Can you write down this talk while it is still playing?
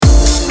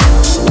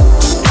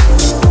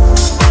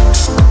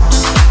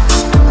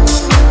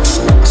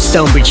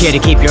StoneBridge here to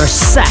keep your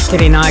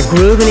Saturday night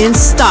grooving in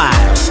style.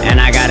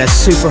 And I got a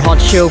super hot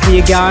show for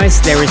you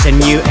guys. There is a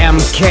new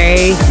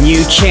MK,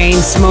 new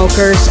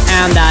Chainsmokers,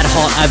 and that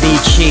hot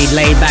Avicii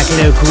Laid Back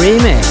Luke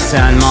remix,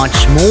 and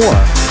much more.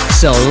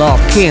 So lock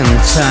in,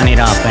 turn it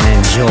up, and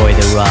enjoy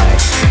the ride.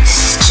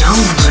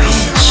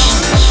 StoneBridge.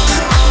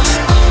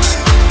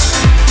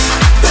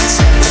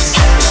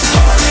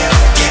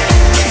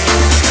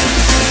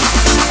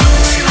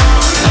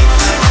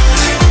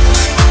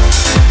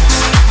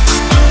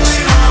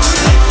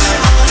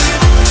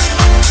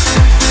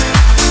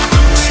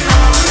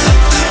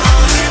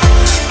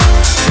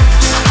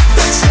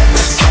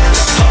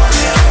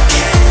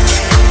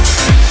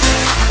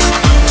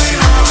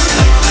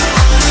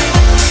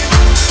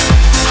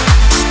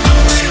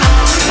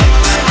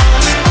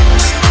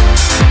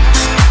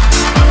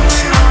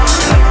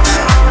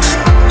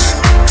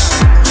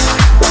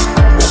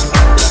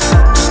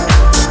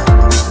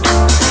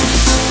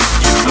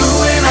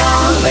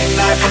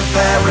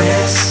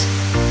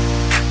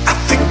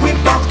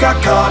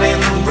 Caught in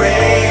the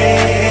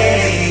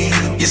rain.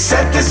 You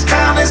said this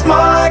town is more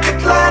like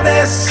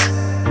Atlantis.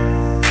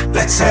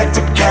 Let's head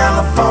to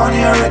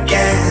California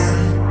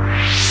again.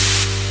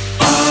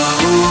 Oh,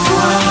 oh,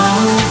 oh,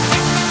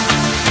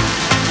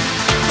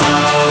 oh,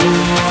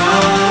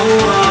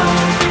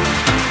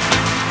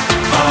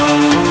 oh, oh,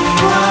 oh.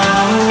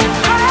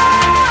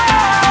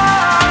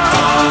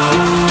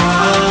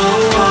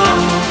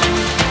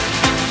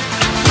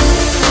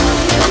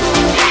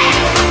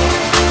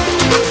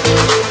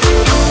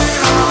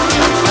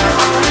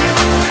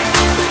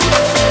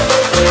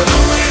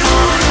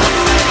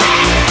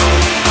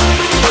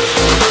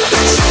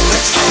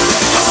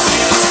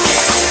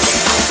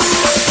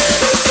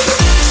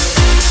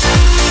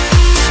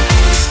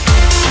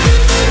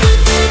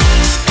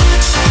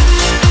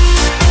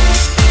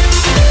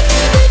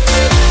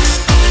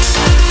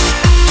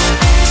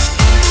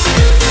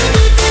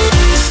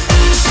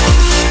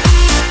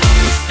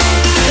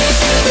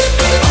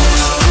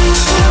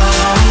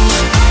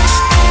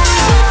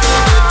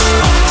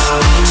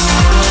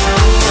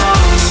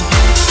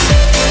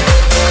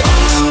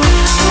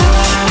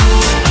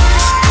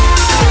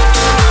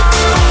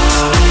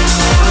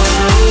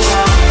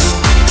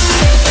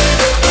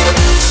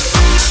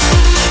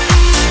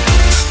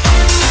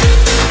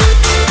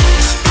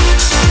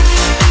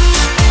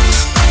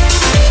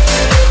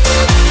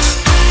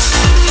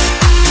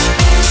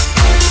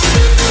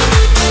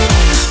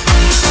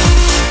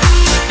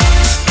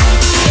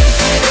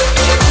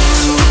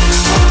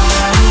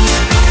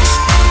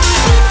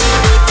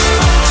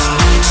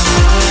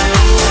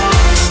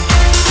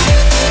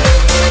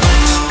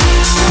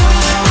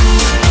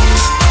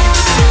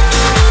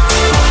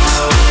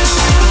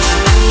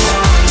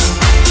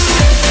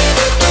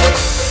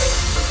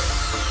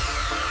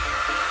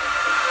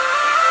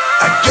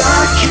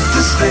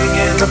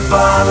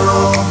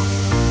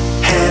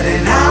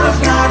 Heading out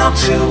of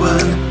 902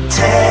 and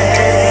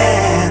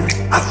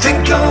 10. I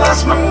think I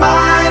lost my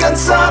mind on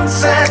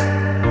Sunset.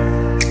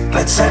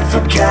 Let's head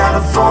for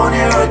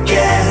California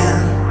again.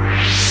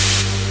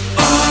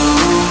 Oh,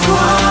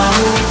 oh,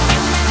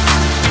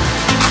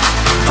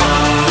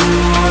 oh,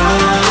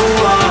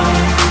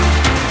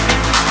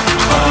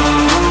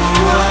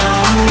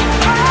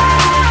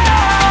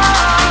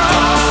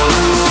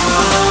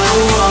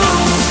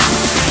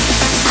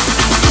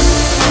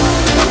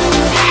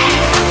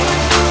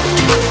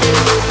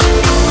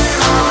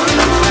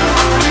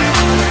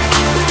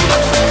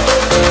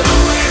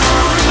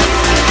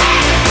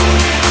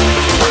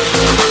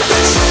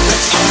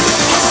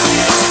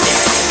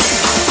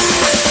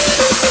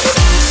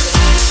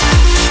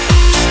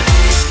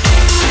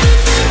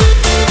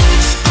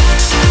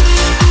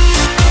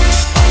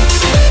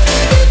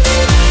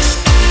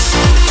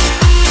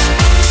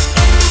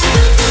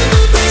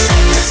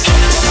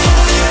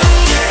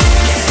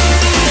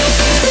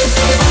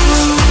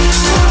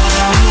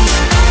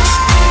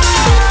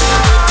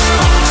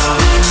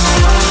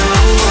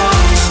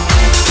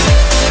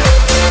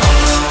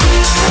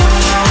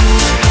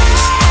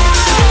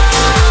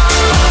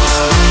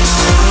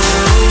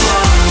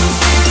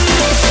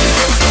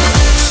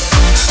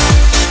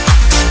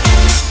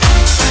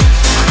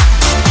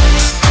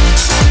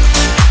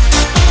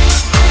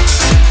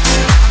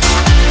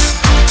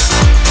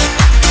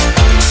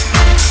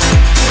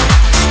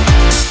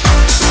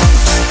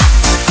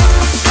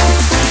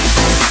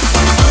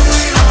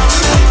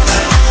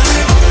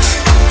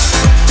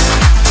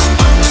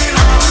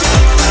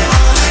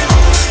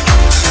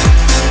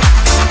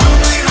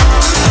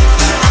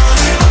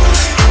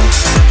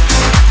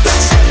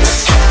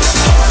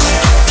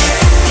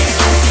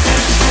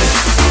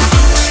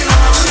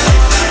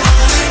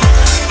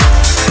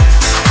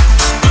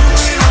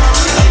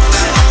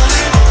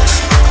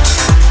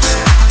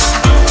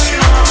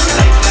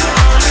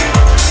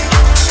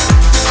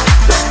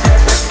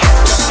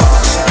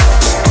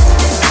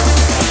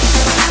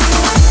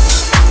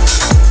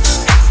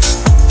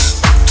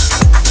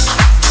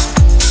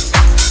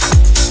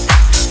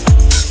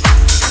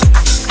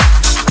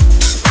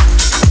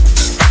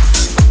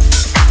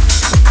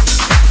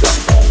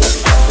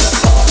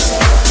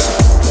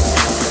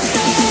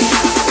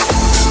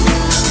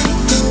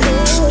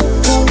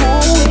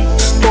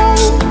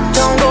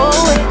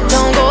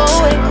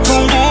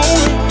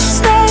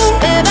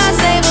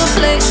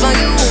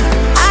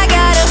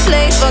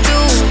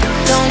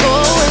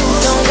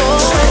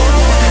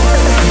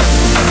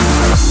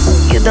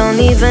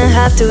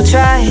 have to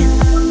try.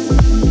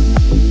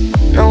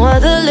 No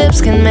other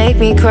lips can make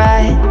me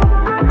cry.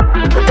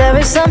 But there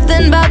is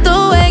something about the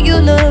way you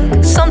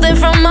look, something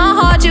from my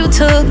heart you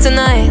took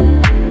tonight,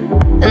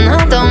 and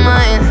I don't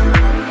mind.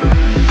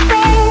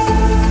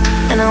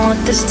 And I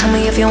want this, tell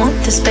me if you want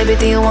this, baby,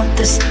 do you want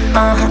this?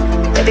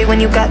 Baby, when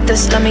you got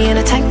this, let me in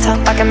a tank top,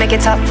 I can make it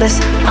topless.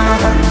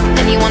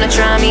 And you wanna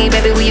try me,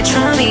 baby, will you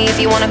try me if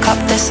you wanna cop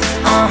this?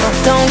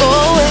 Don't go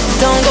away,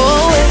 don't go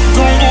away,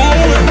 don't go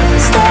away.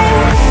 Stay,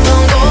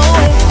 don't go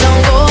away,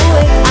 don't go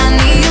away. I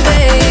need you,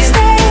 babe.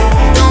 Stay,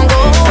 don't go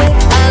away.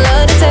 I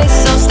love the taste,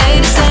 so stay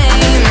the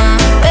same.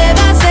 Babe,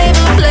 I save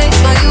a place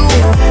for you.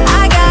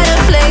 I got a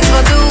place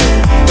for two.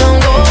 Don't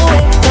go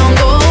away, don't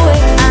go away.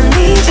 I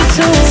need you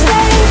to stay.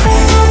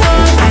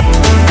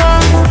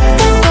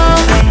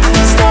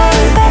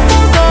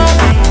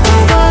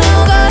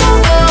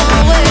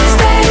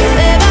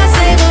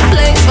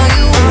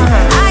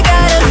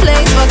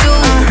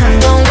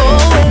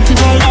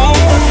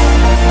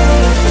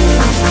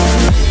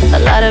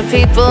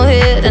 People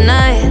here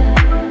tonight,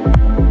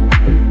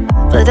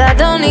 but I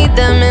don't need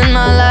them in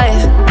my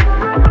life.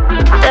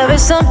 There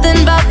is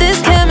something about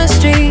this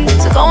chemistry,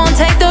 so go on,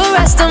 take the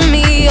rest of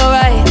me,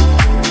 alright?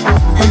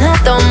 And I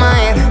don't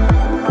mind.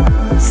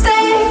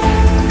 Stay.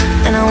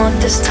 And I want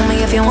this, tell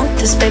me if you want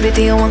this, baby,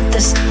 do you want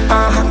this?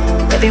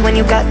 Baby, when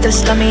you got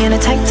this, let me in a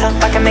tank top,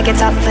 I can make it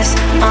topless.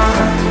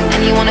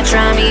 And you wanna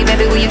try me,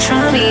 baby, will you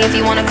try me if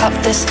you wanna cop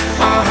this?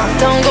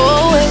 Don't go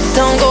away,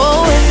 don't go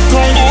away,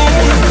 don't go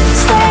away.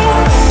 Stay,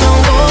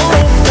 don't go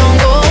away, don't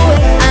go away.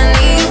 I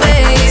need you,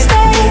 babe.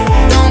 Stay,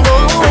 don't go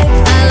away.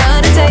 I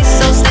love the taste,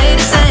 so stay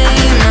the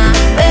same.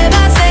 Babe,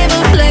 I save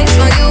a place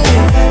for you.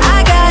 I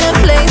got a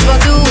place for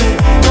two.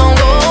 Don't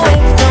go away,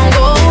 don't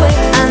go away.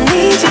 I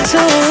need you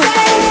to stay.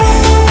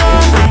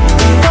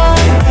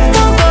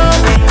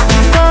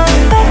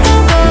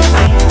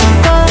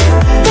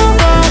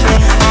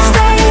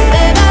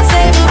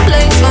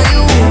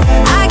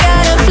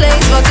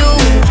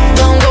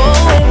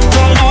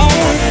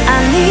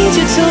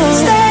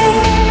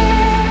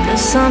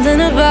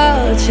 Something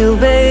about you,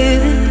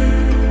 baby.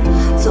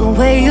 The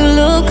way you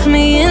look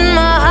me in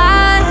my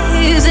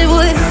eyes, it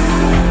would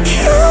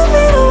kill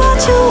me to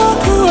watch you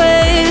walk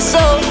away.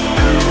 So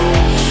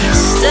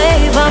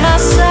stay by my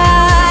side.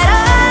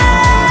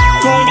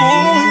 Don't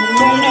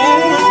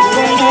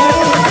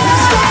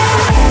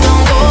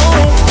go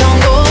away, don't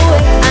go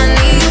away. I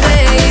need you,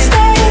 babe.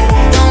 Stay,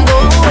 don't go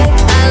away.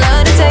 I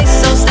love the taste,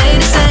 so stay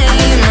the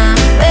same.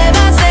 Babe,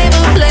 I save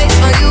a place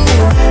for you.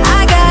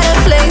 I got a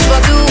place for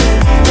two.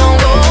 Don't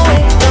go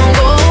away, don't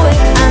go away.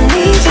 I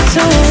need you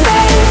to stay.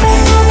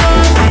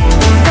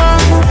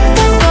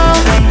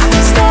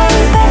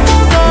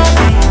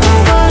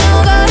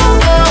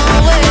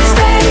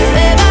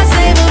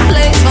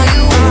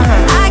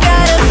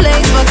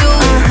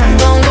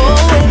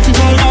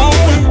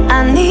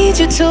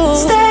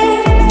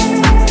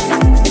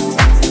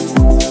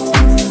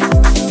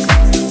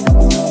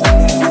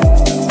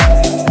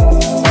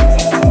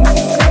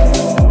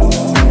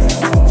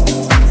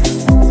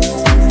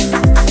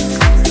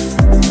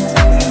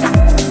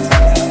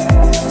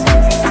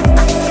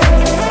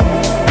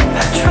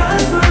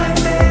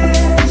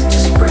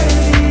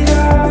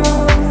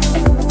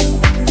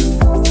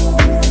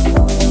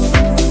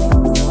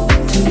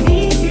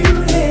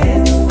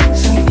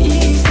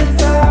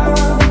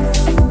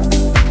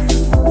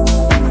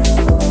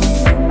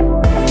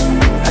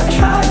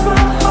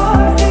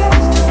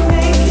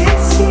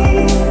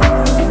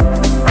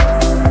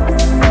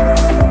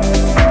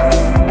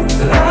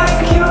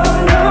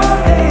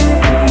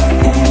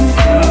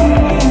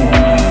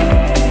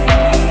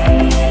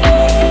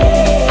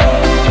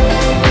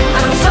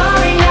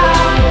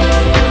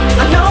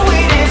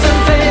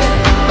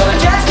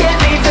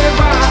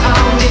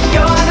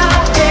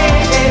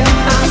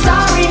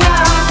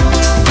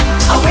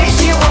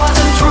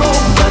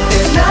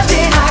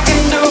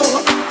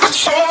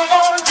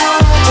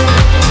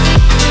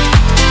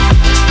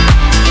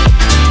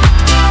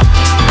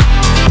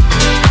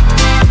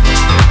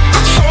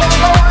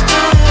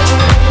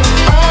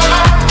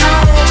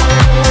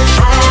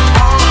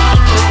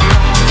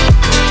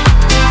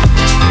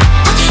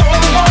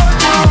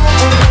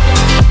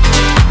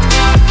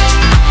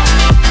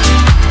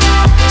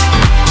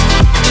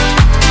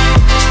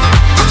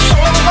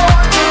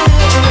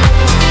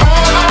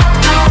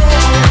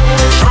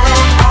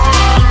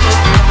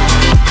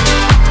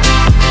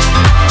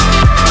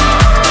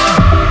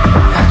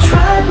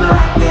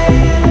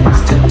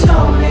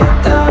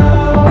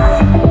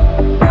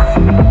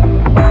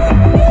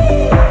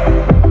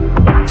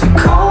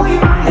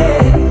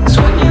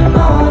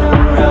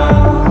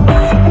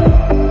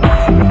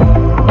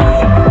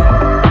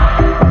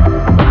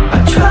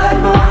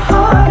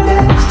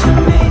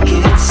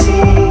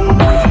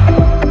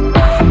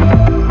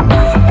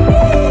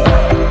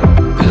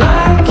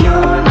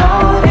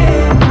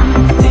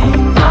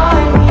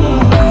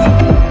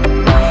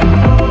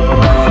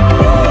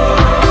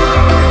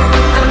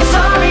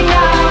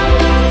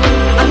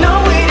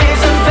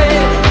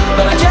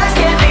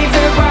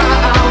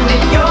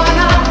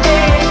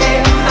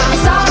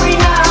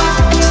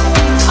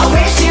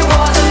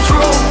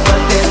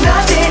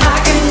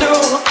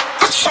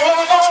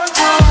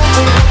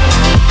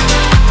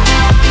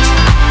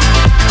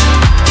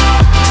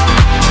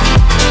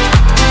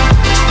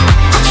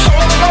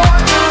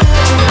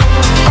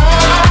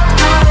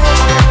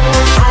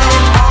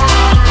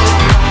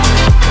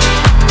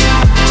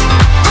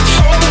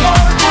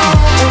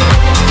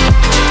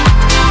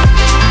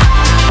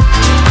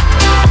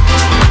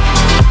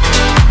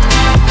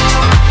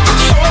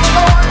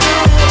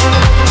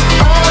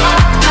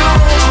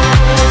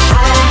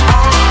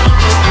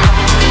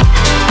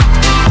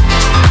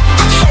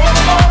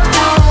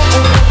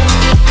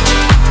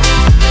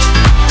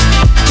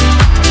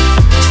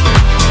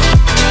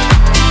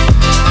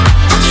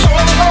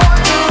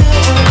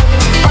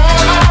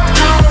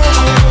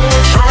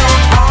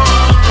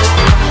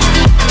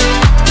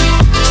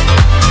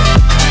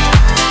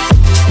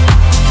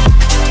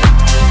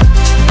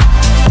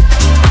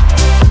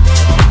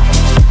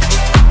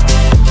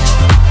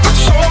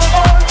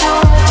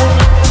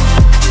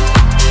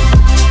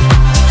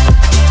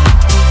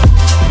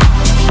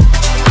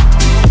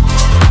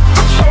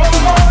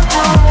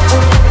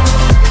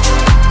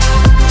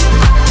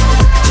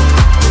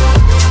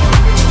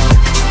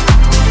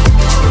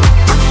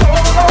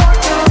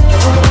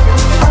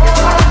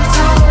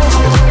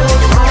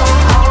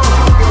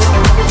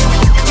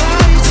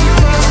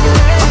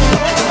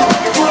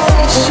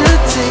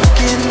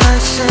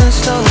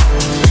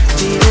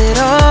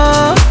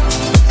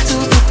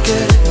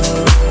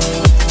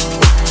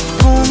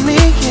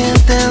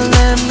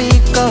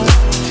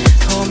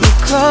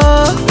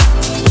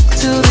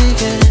 to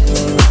begin.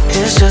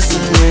 It's just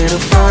a little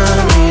fun,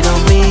 we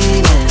don't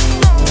mean it.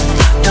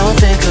 Don't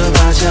think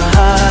about your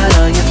heart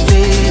or your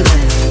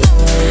feelings.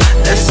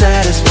 Let's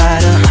satisfy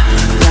the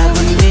that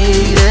we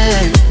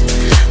needed.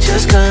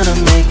 Just gonna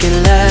make it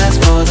last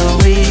for the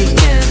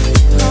weekend.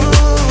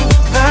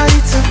 Body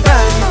to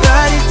body,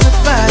 body to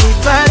body,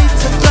 body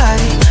to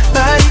body,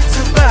 body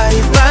to body,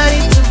 body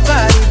to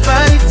body,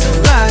 body to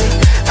body.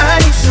 I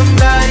need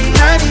somebody,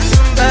 I need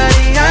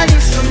somebody, I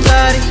need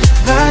somebody.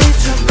 Body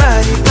to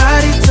body,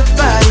 body to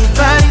body,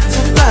 body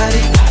to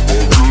body.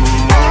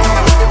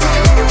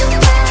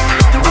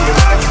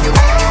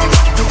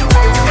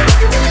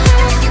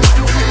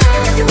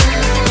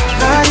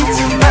 Body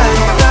to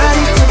body,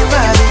 body to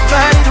body,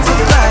 body to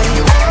body,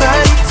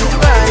 body to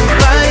body,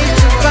 body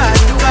to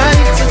body,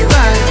 body to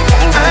body.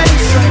 I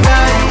need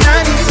somebody, I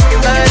need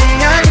somebody,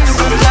 I need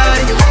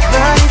somebody.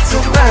 Body to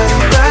body,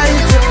 body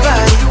to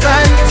body,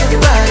 body to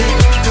body.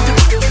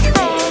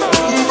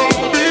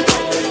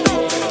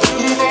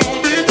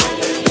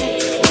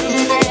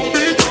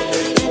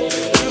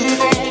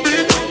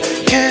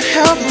 Can't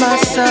help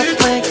myself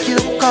when you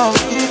go.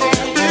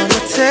 Wanna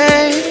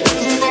take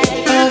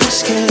of your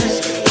skin.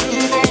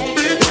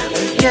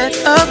 We get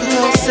up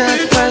close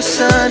and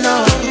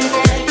personal.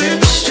 In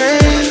the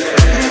street,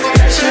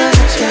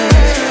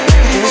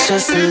 it's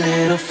just a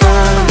little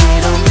fun, we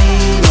don't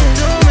mean it.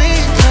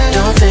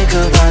 Don't think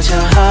about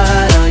your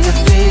heart or your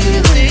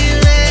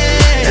feelings.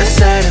 Let's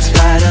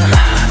satisfy the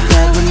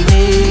that we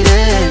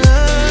needed.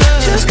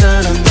 Just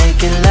gonna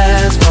make it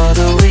last for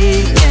the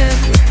weekend.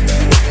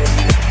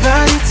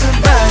 Body to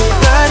body,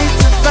 body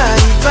to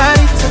body,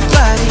 body to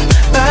body,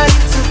 body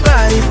to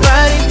body,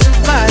 body to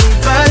body,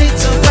 body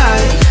to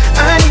body.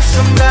 I need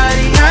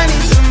somebody, I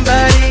need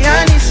somebody,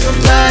 I need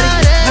somebody.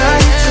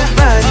 Body to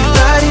body,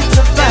 body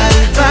to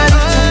body, body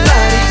to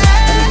body.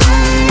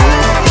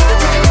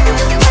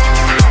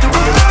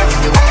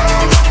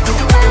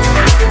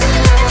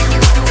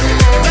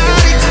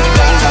 Body to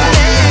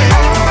body.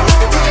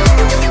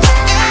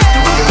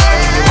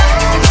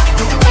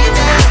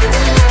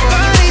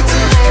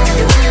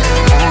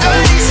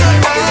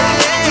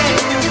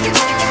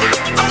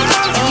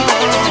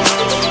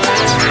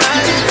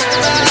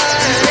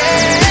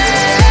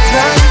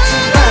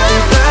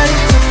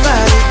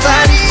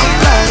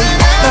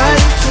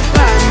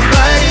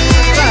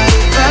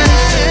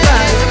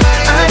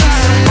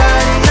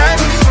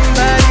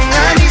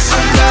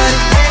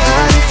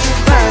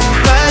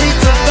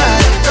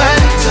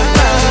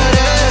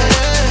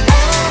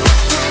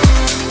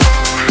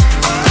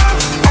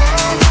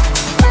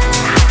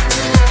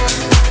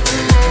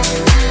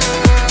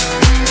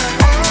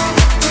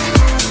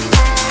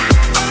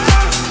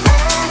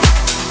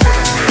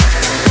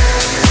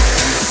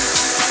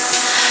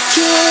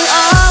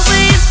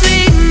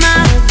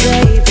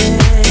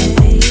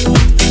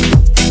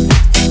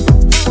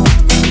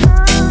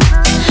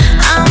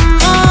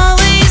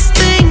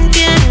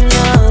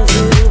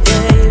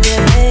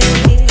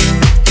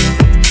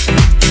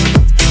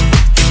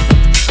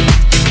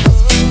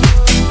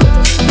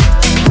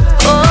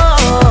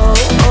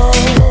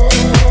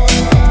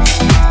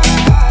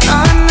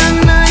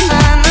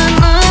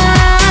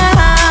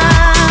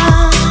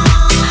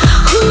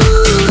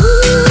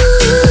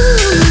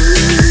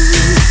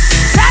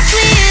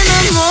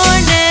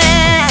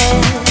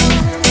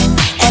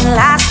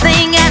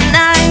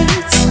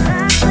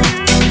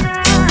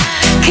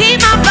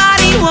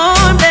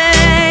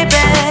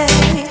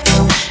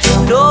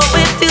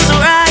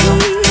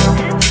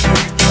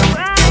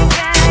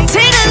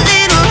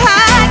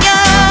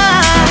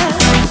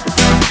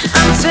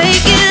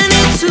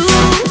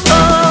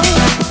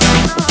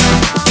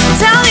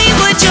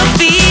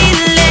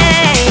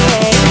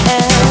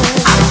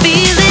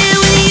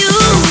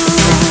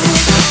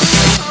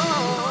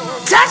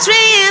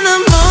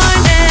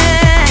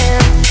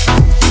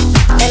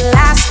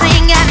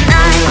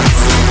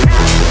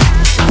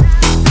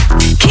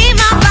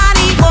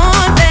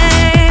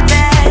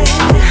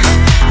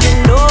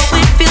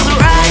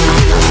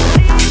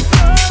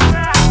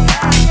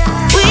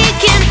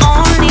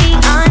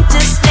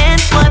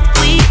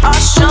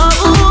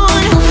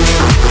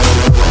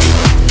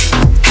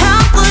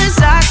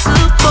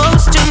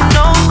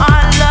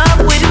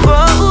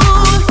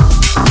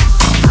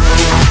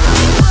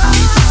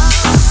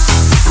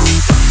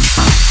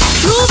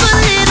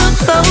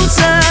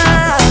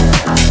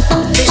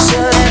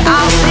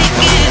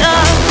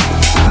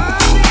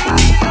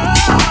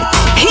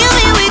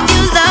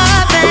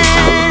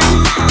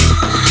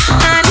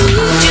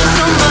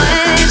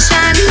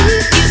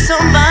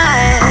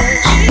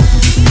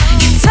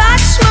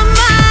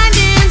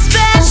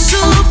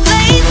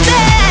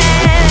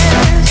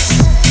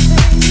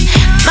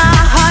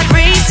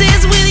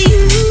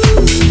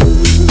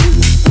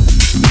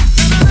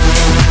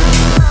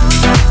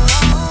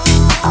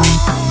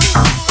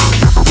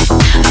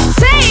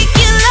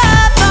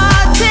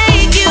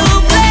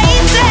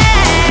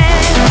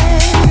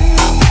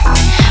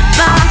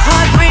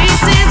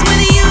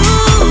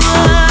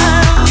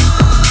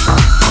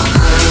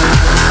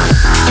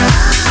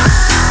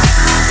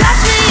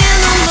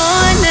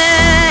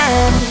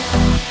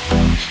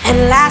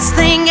 last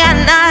thing at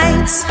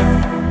night.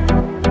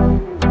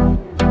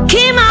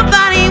 Keep my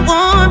body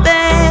warm,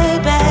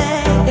 baby.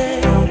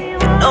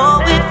 Oh,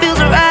 it feels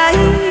right.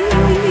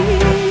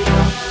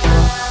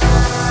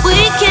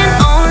 We can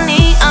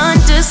only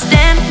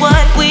understand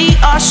what we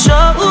are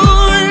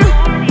shown.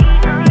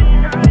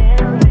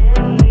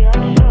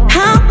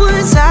 How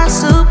was I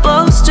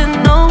supposed to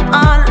know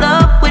our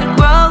love would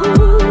grow?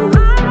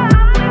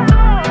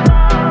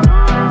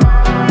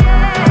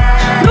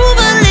 Move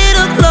a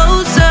little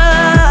closer,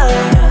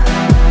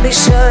 make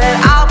sure that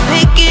I'll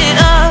pick it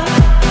up.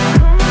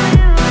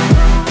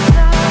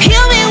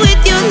 Heal me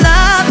with your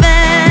love,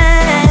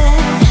 and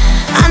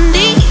I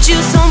need you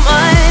so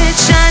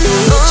much. I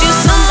need you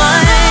so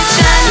much.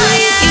 I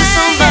need you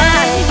so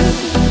much.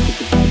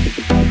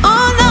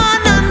 Oh no,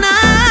 no, no,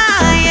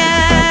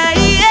 yeah,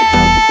 yeah.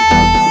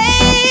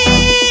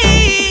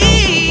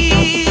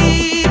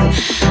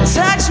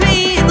 Touch me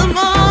in the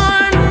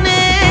morning,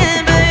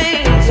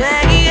 baby,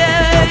 yeah.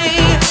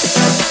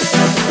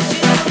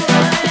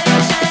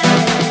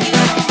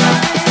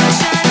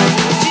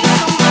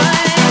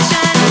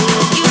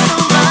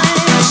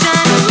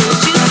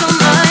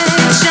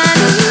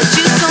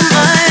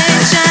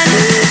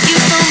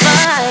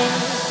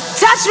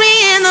 Touch me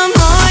in the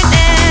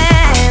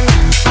morning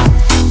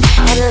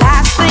and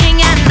last thing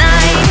at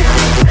night.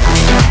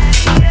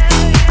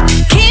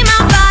 Keep my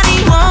body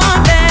warm,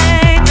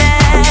 baby.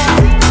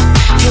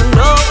 You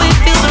know it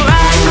feels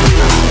right.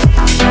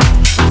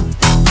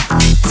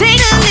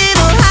 Take a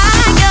little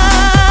higher.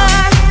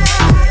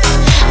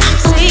 I'm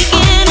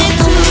taking it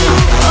too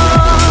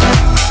far.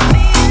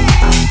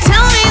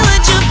 Tell me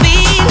what you're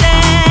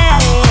feeling.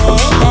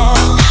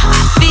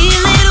 I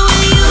feel it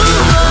with you.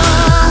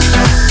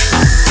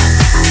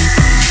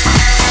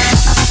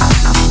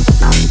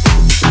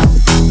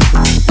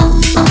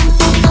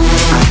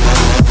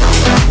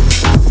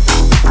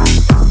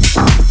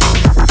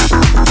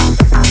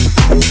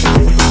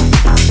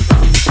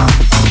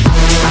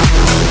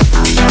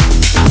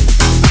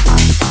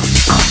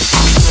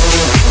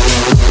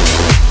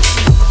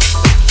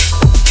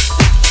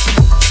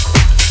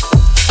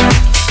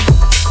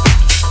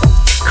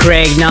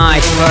 Craig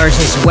Knight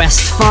versus West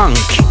Funk,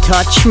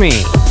 Touch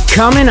Me.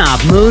 Coming up,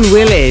 Moon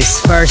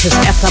Willis versus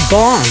Etta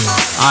Bond,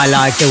 I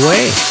Like the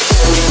Way.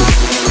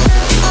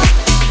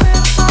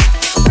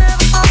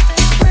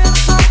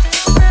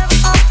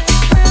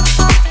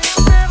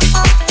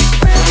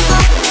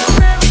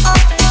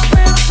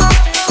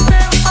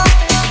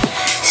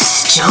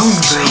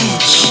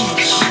 StoneBridge.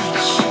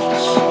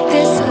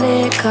 This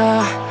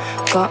liquor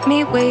got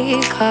me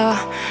weaker,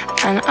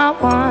 and I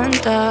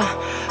wonder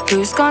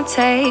who's gonna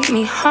take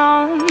me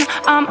home.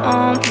 I'm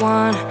on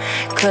one,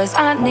 'cause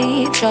I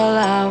need your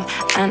love,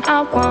 and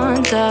I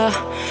wonder,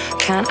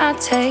 can I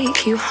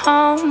take you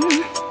home?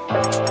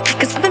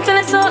 'Cause I've been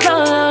feeling so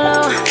low, low,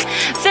 low,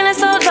 feeling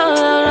so low,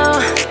 low, low.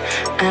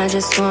 I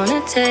just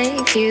wanna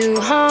take you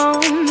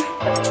home.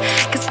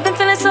 'Cause I've been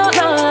feeling so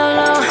low, low,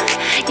 low.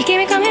 You keep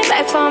me coming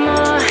back for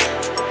more.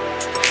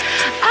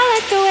 I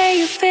like the way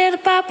you feel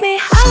about me.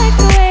 I like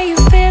the way you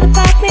feel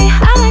about me.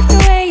 I like the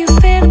way you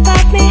feel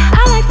about me.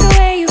 I like the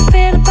way you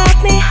feel about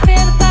me.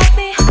 Feel about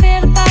me.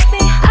 Feel about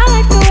me. I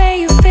like the way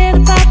you feel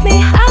about me.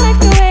 I like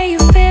the way you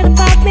feel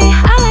about me.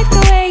 I like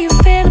the way you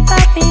feel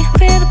about me.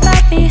 Feel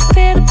about me.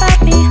 Feel about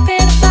me.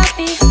 Feel about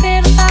me. Feel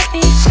about me.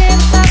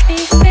 Feel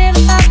about me.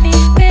 Feel about me.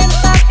 Feel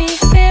about me.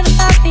 Feel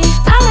about me.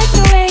 I like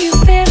the way you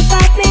feel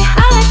about me.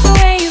 I like the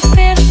way you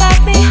feel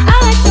about me. I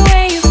like the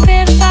way you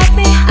feel about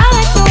me. I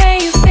like the way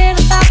you feel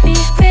about me.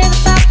 Feel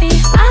about me.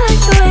 I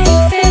like the way you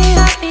feel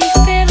about me.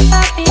 Feel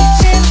about me.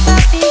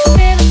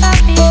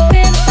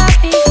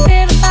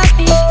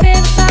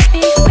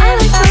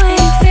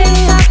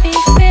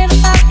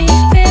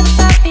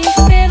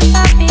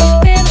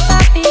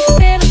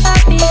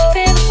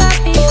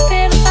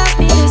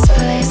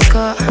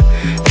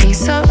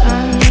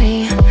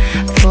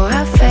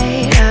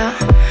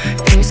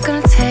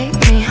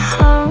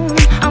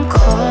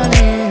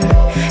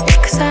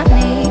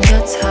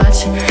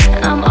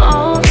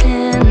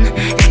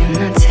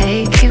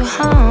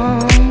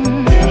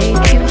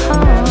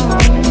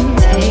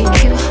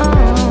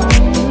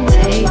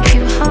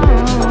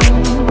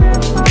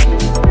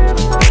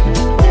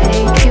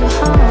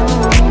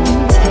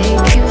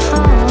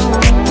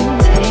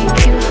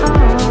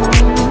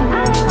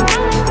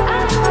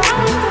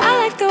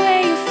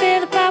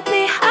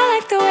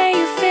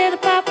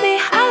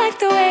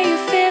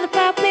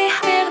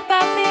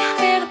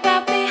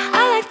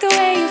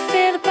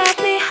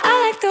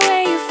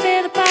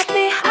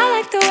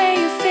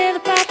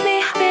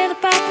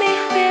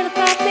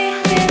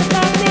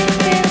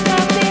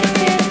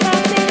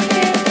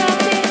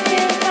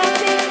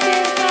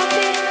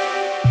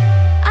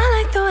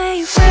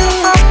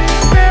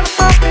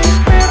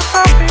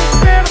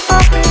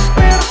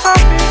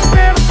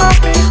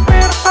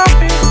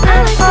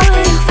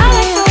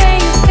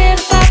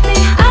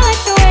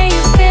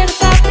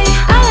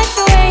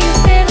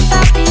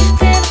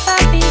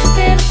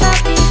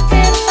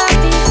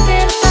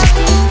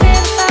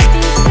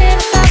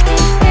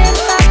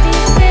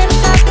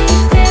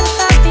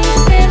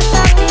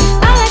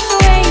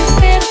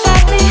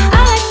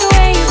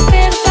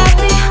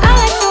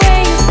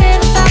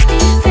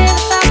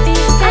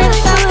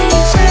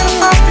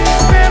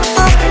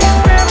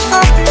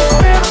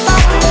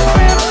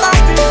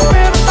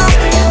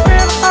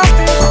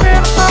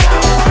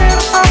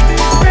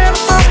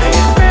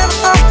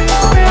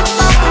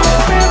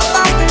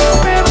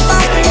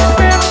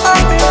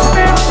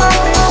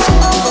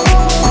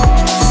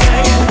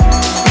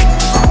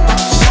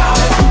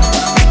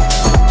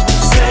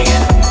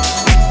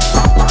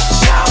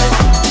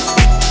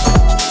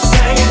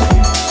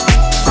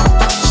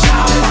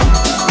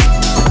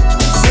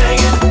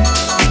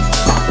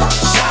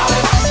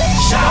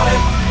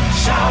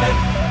 shout it,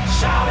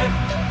 shout it,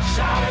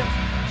 shout it,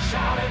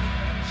 shout it,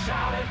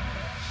 shout it, shout it,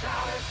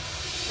 shout it.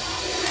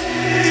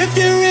 If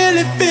you're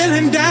really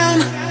feeling down,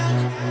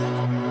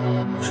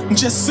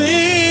 just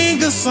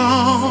sing a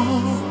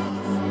song.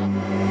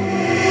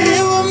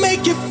 It will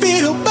make you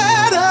feel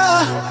better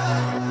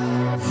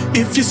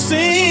if you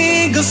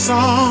sing a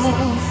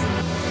song.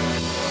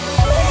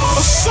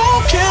 A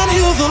song can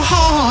heal the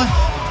heart,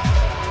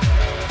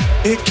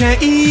 it can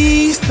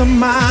ease the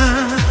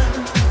mind.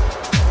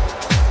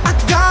 I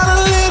got a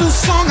little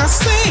song I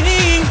sing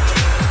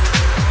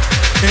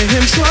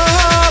in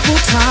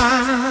troubled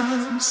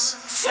times.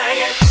 Sing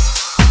it.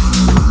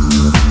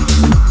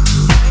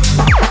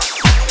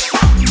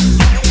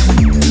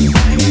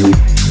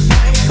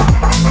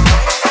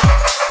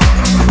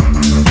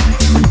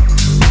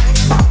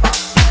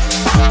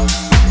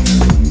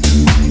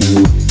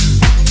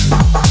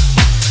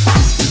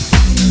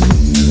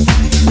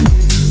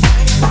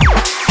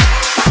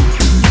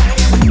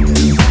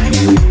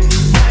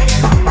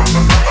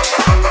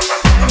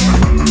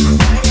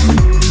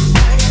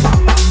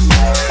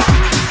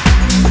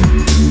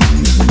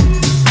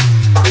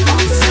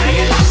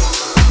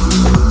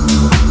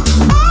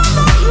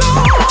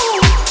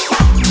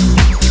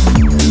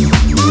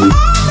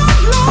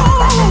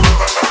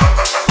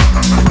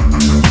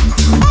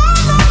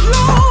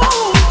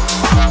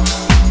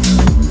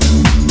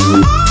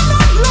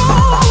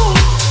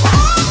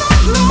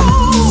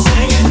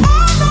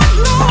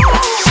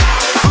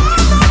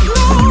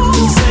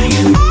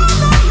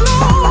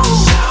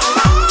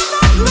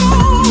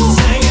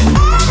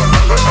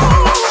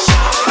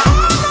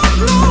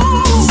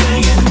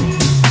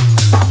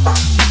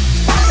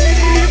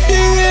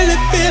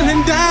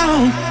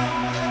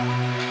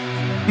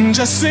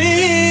 Just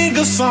sing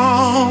a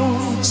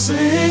song,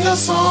 sing a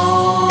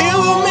song. It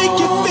will make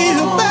you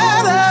feel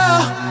better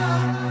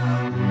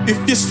if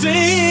you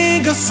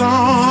sing a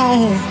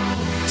song.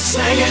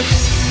 Sing it.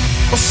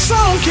 A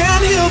song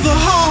can heal the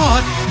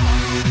heart,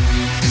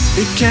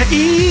 it can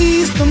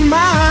ease the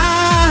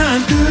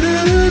mind.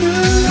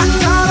 I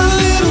got a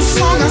little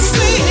song I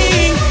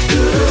sing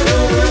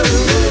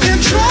in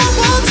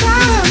troubled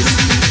times.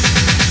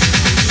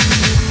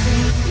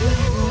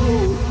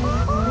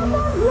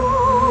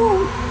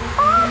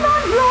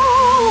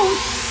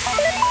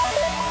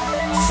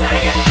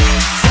 Sing it,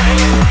 sing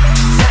it,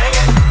 sing it,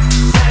 sing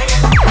it.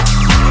 All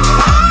night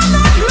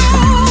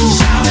long,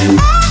 shout it.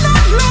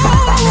 All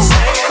night long,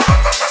 sing it,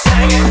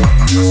 sing it,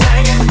 sing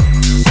it,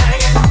 sing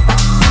it.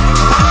 All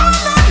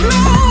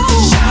night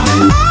long, shout it.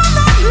 All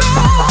night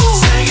long,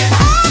 sing it.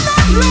 All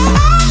night long,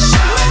 shout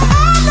it.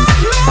 All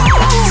night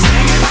long, sing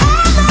it.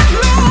 All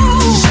night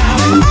long, shout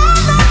it.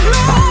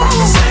 All night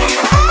long, sing it.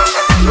 All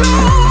night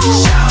long,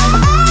 shout it.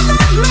 All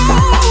night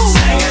long,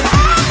 sing it. All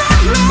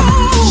night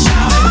long,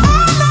 shout it.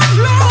 All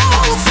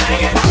night long.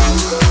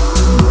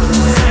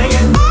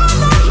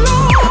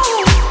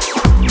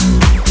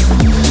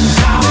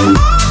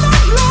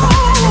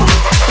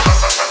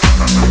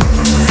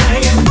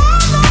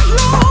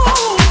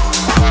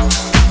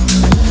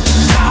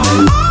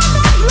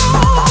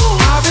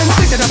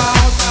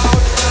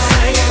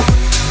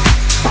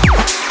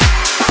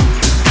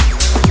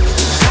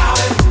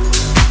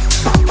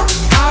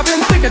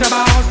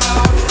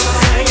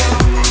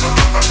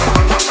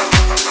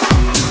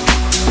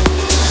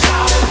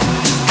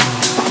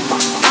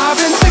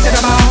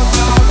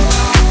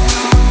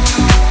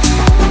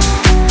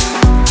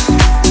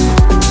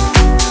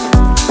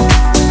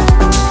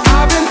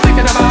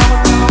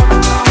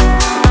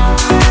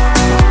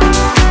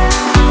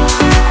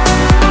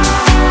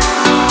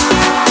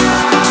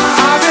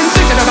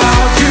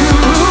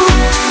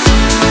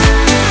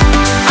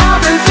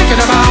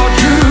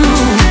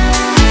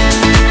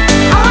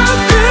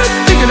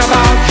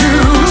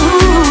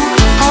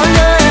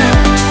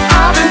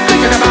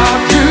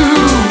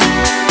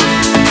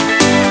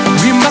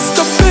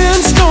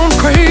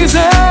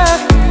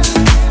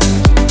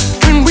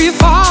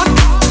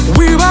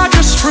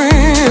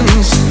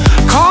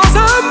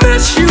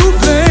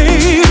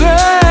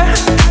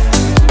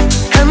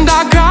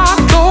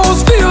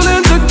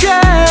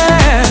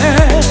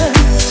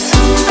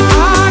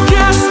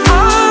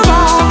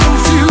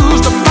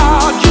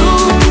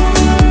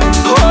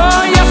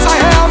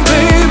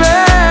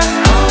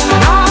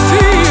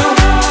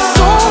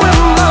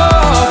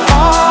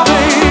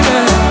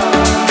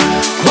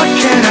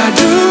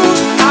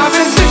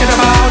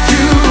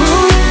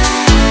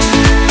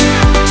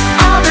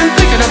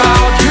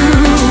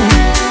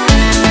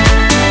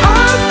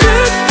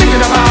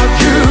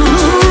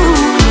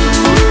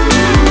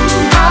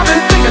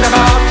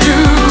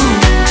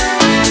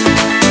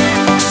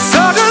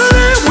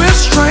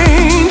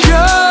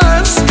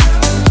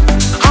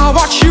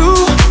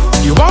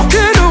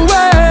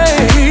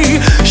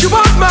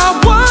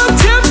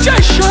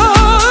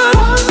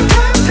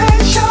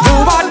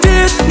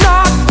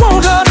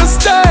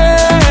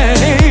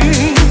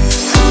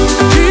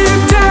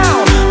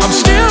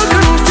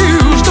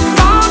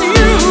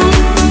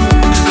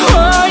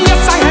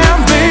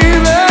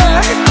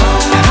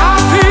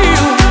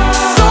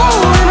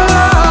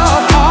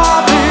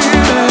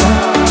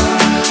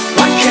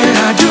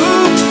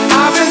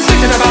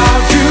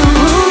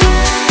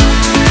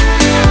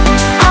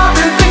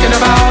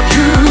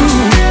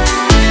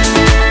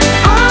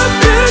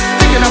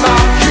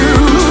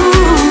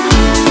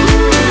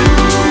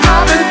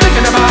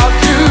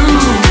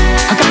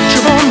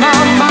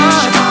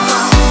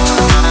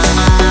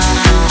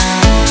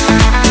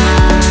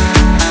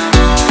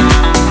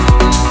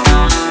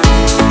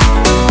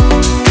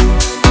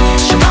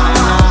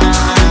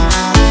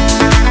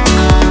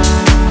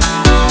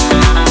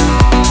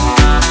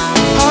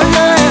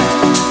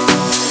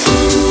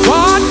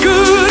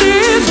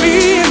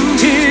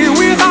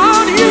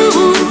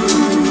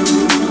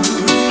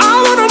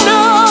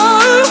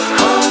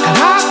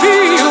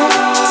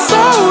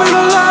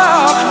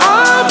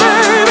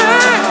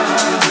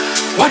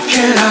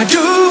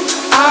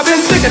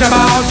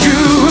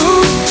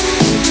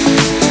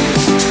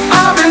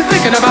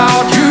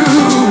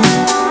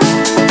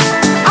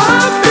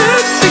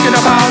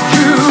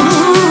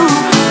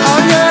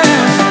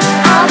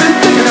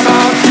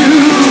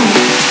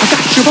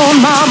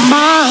 on my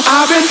mind.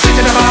 I've been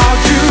thinking about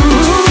you.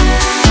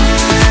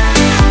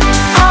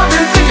 I've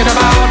been thinking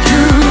about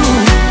you.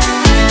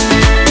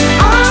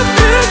 I've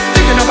been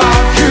thinking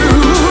about you.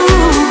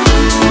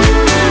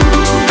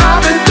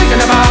 I've been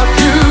thinking about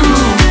you.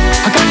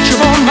 I got you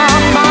on my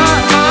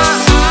mind.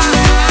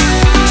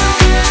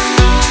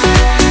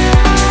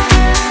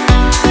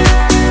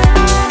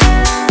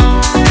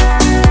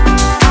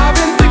 I've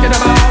been thinking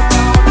about.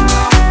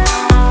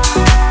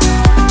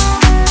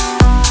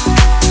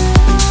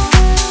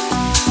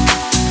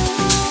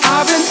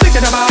 I've been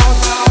thinking about.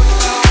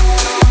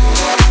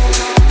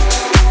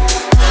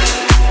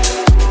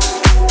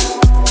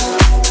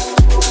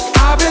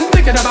 I've been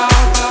thinking about.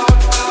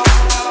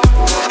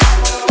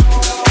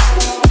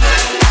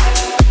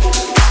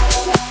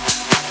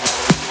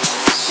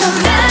 No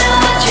matter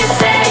what you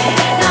say,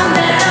 no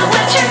matter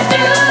what you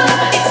do,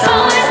 it's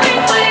always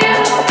green for you.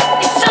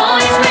 It's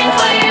always green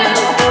for you.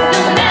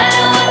 No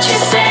matter what you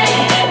say,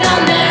 no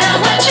matter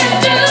what you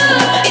do,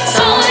 it's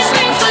always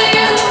green for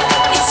you.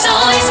 It's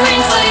always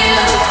green for you.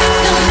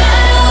 No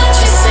matter what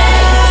you say,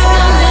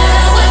 no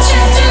matter what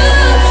you do,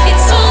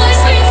 it's always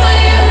green for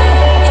you.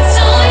 It's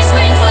always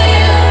green for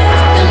you.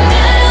 No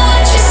matter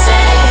what you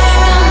say,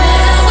 no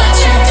matter what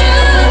you do,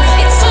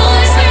 it's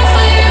always green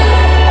for you.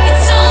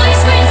 It's always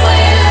green for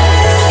you.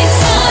 It's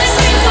always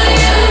green for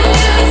you.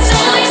 It's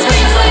always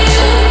green for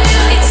you.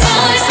 It's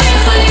always green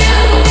for you.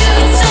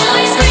 It's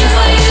always green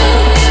for you.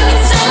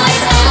 It's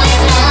always,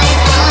 always,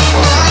 always,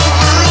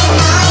 always,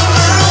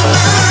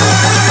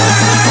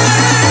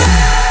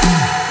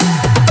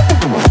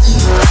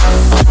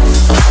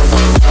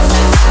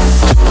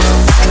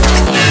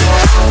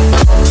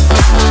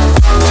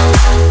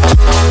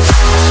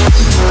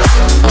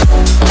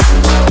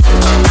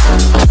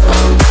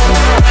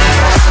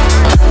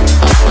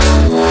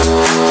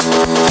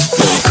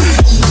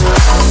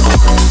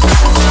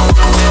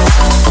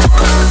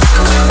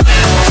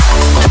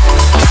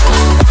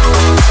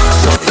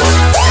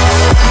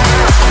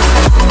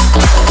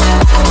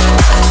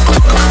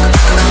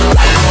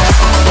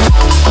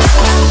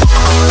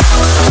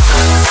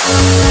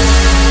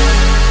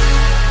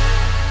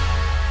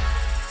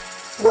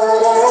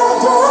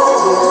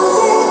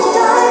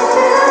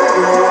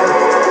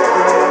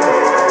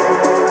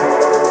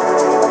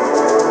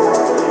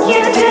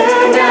 you do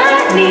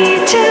not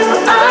need to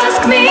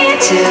ask me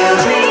to.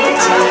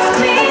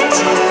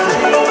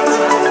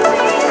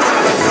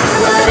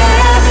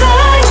 Whatever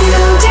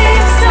you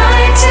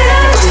decide to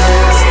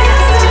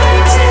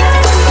do,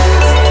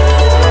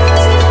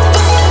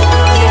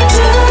 you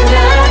do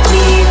not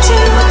need to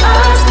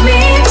ask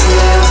me to.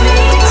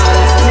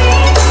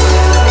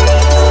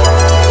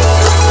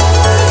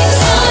 It's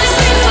always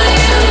green for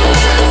you.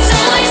 It's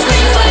always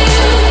green for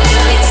you.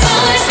 It's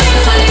always green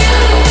for you.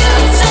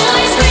 It's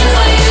always green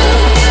for you.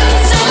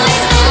 It's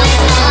always, always,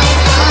 always,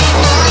 always,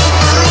 always,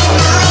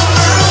 always.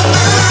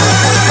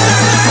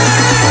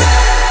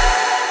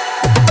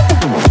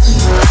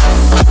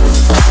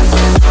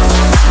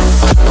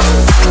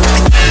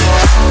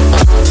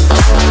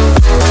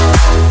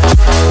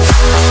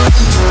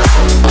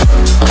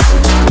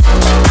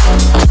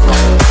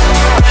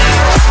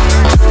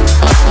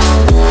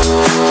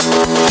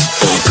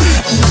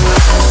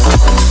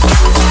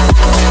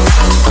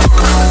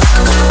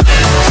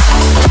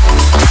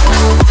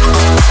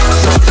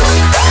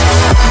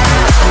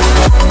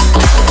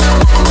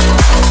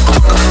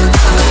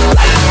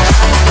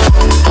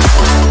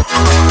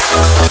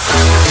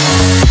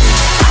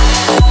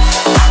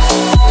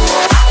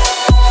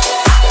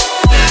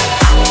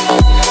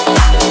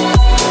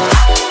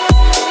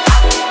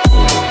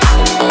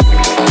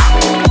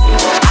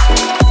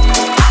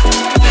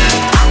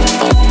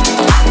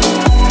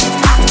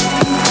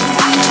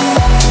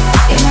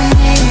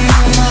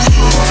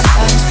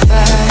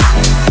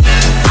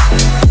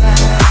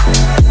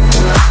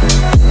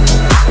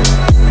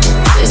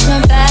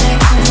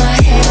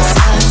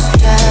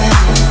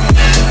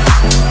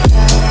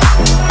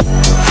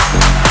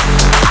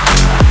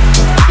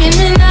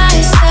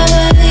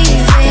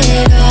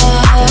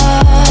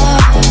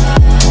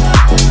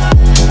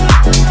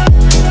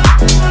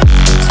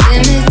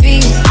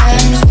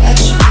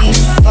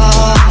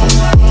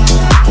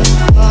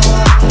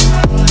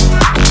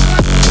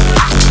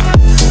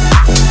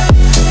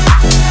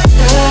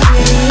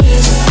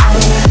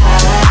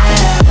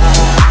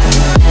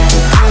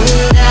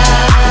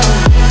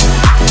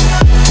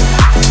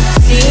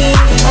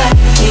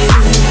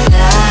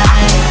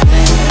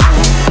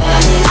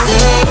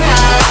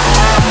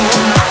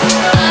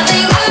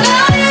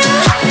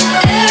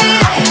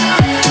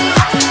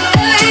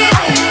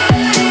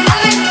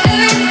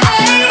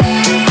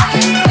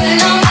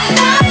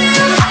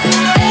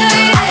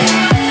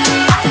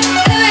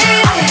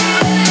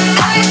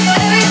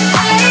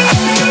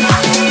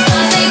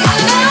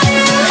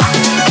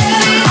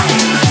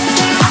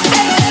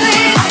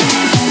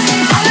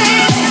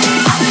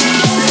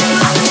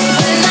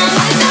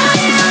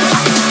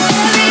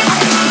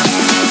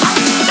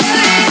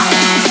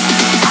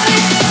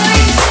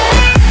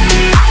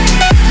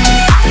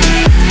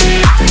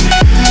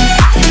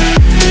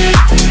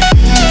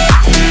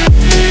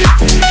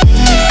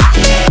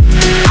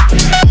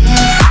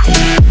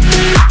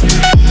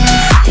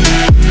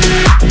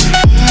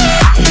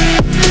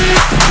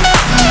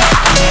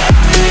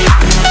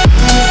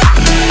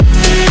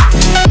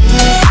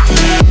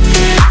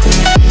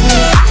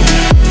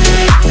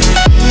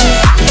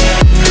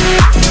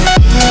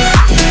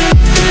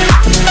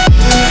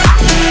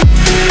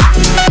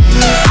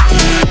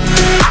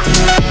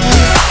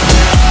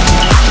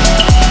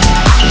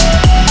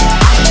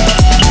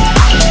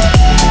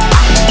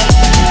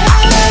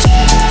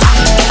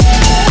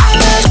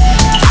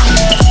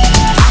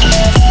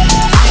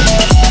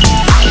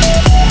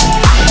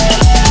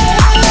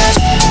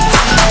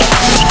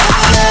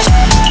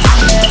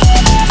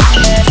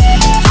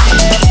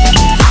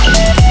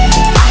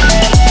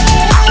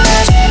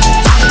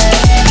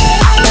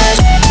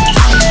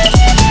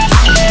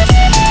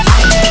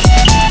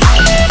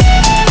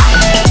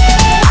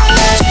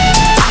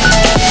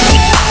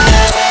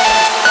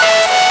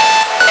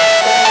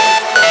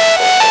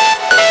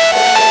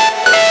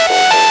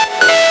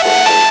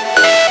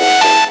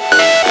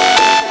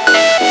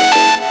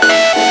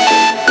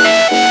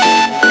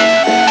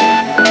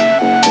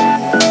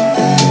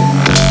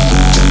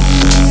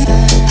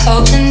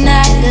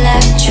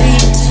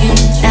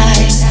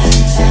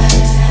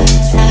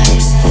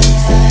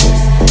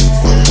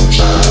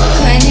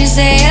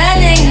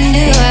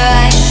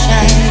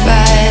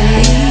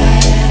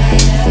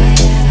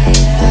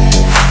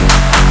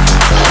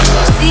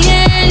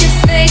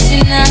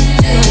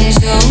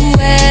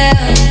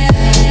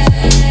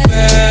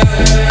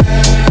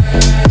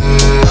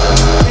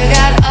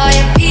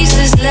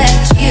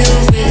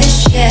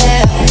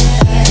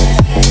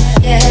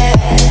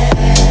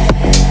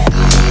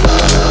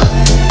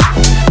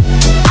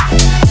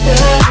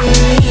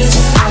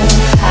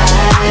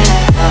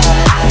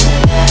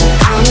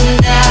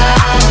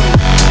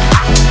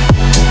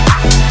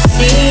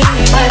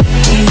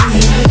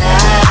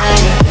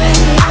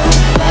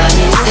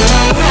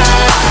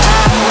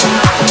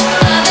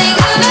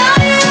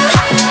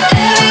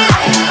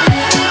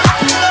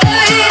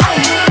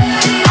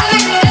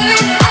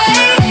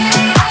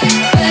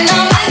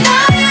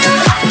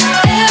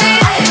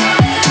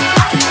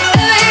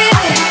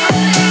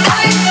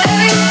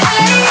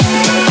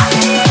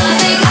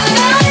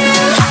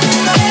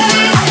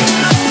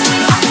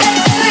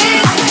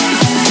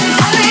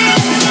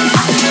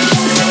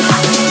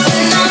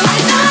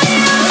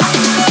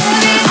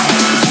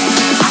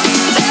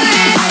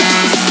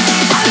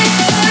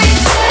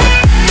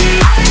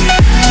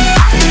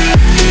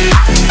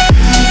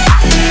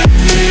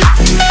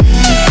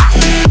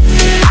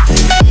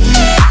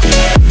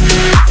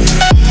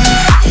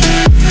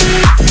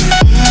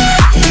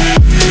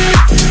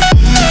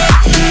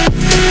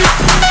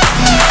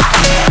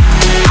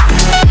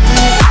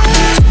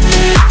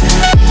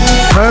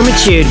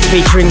 Solitude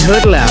featuring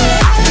Hoodlum.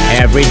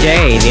 Every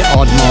Day, the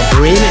Odd Mob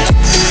remix.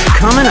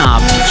 Coming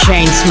up,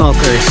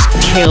 Chainsmokers,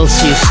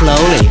 Kills You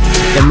Slowly,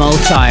 the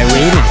Multi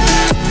remix.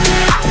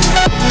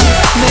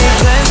 Make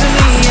plans with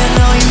me, I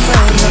know your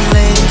friends, I'm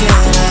late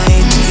again, I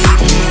hate to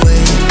keep you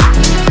waiting.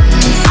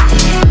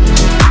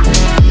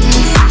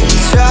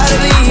 Try to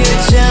be a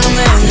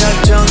gentleman, got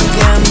drunk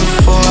again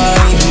before I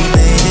even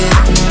made it.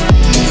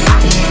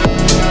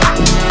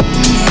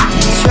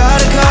 Try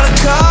to call a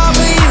car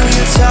for you,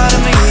 you're tired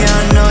of me,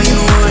 I know you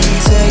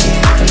wouldn't take it.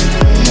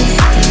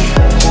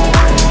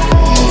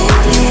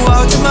 You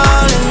walked a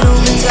mile in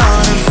Louis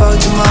Vuitton and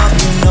fucked him up,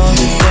 you know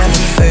that they're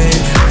my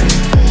favorite.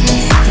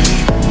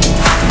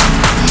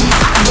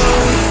 But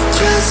we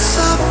dress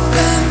up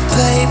and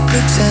play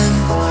pretend,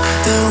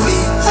 then we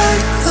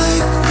act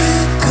like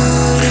we're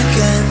good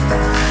again.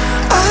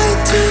 I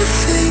do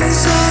things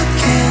I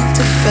can't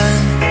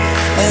defend,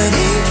 and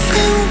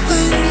even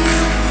when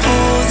you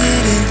hold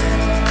it in,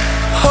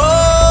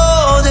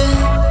 hold it,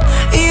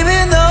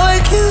 even though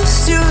it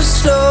kills you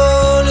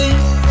slowly.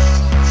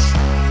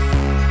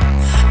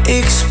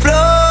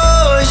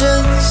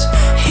 Explosions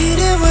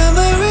hidden when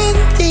we're in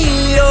the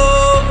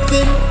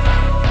open.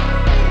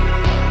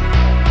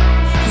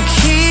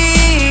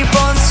 Keep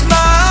on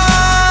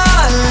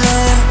smiling.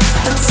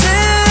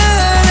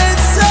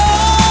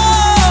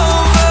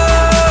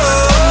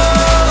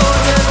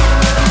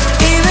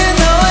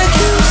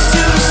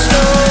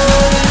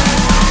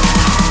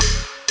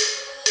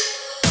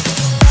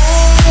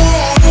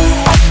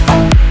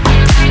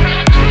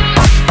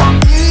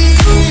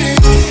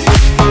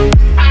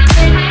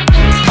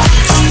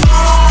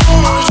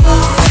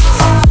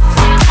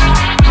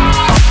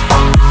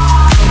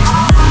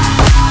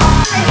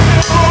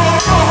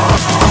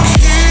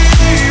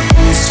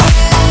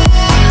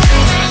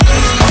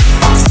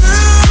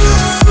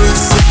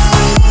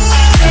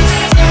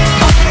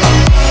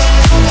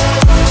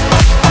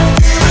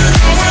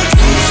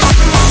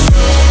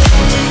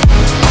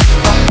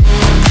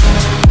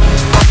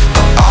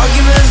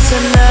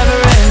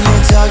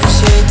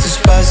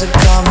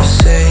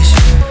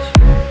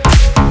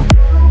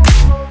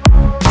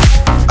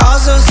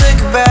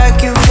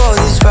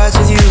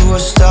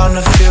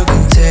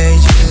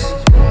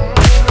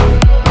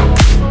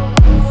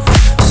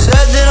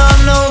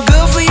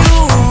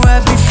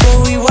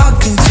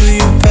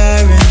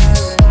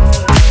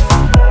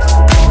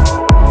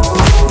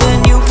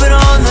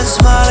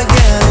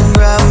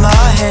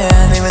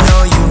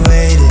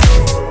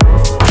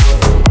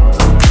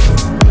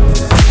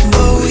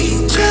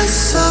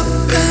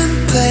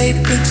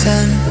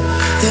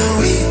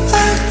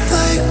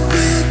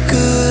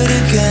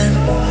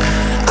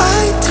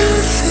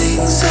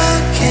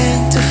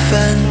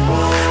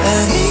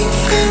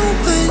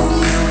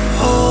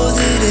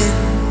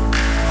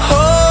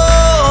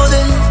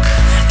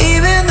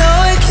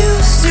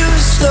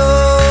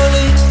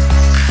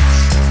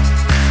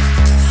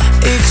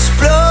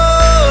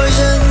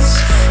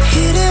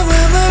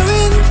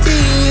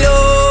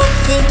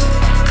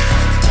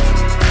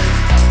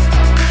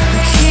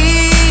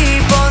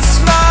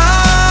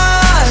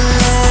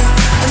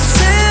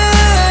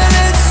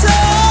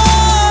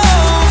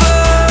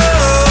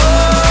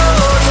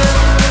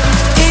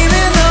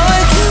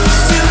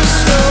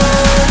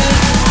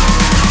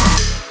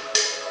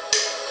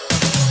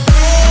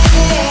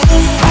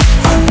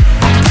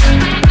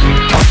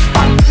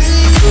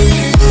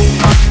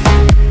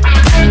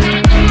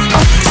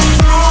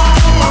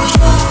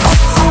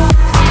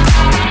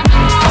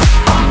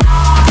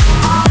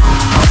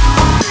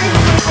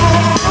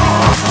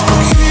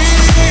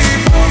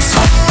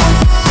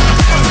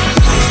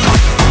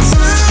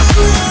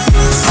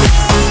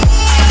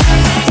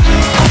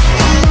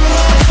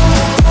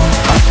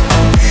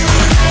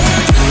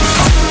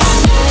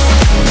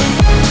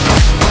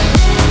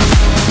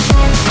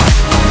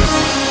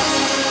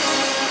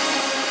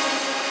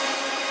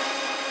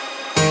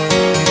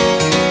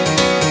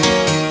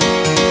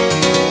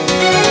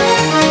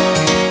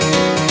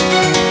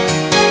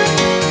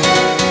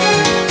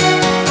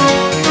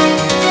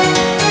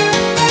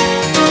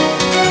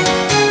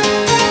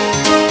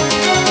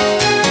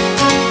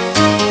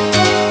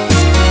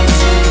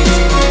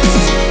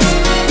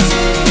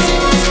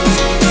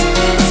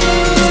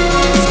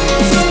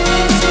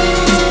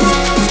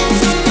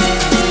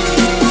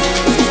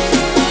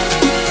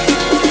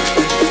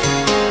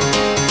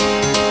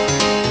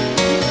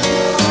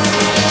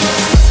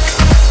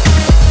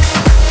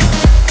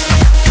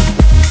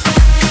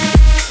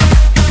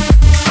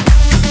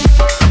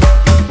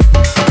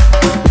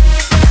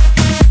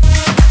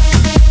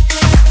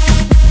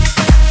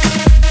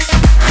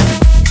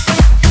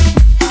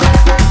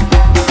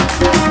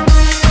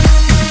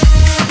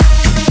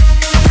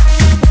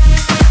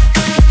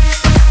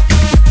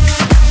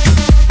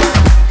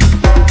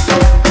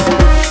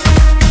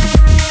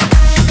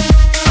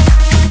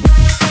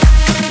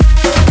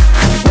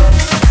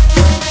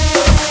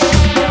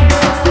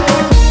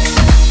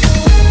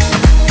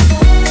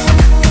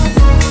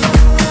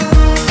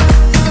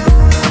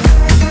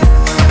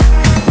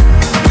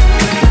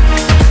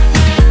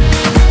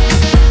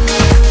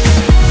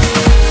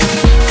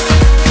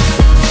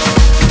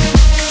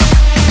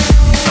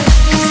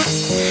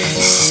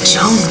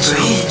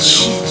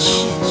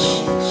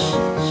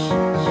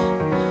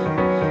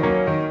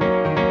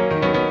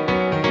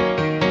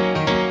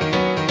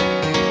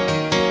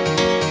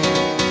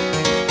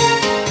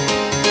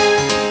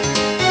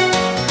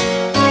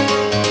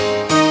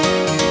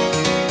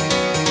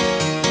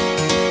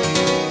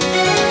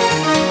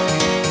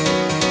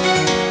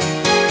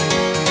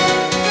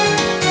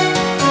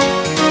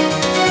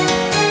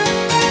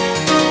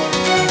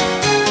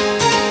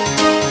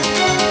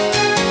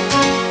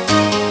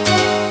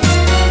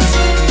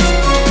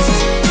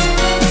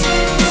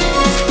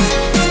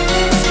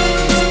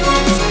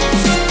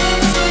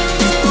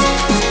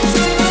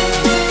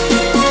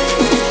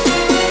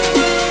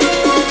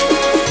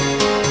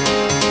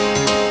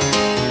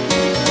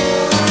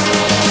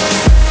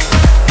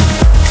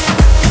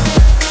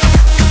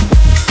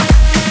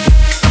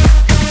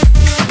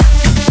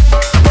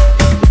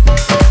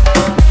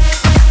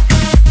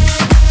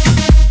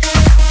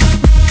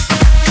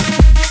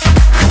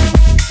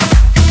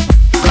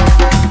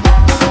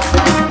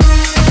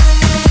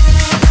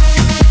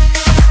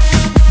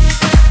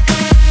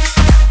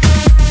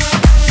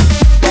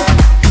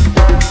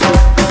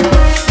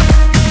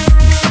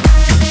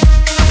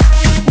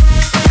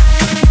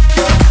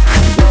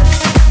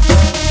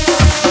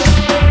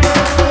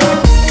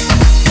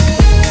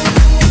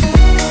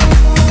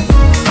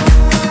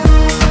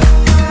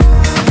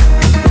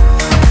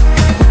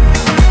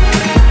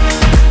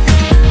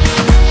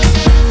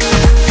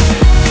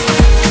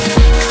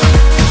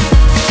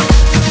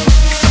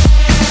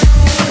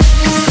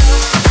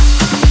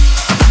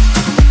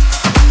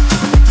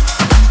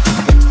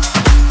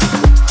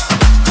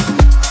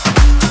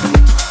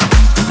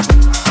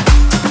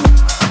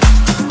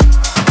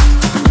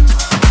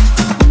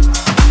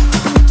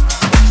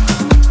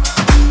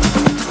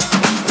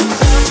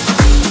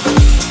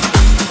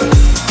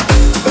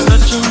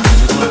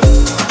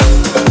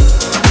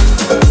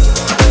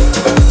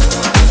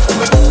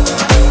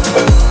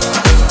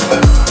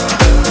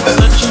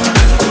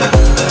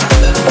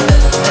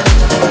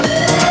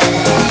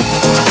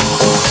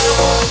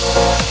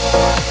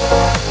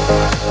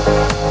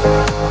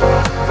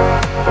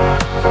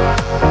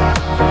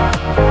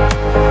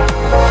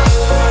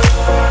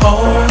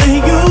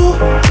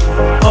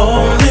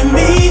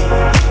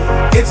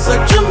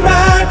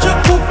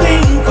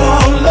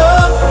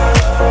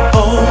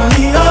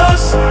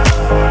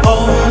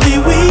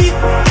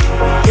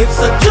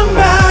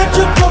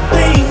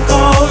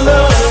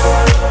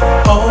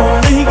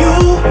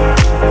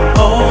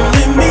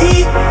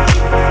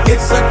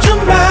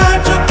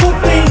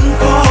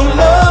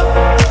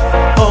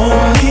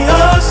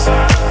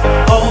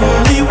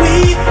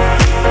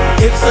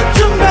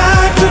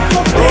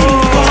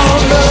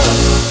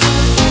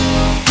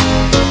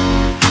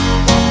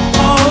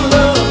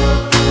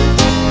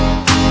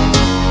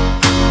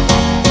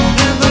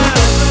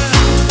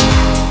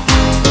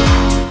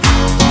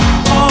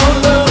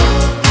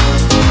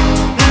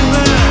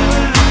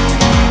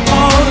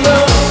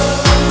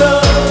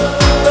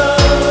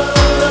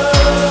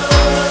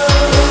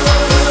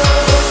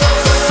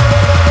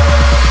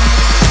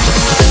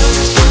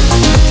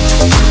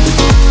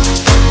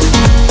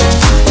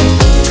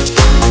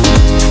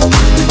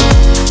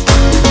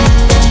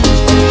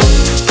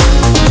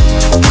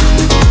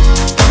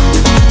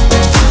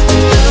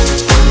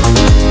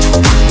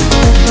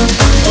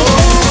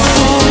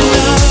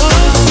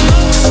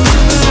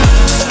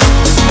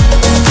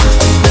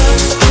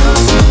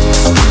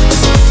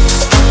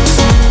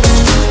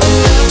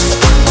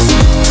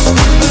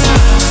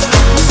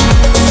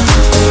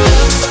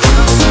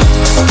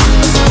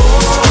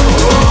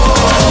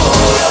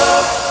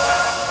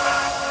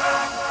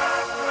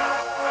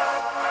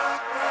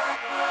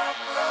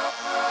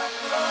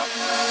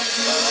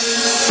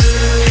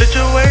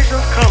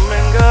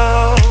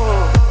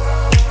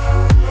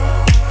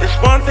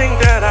 one thing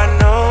that I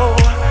know,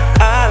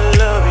 I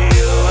love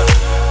you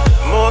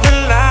more than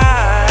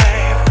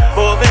life,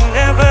 more than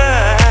ever.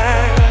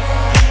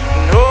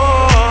 No,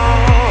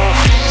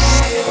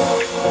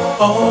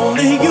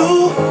 only you,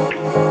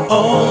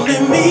 only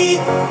me.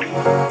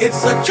 It's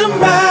such a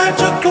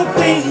magical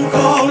thing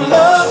called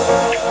love.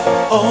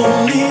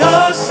 Only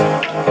us,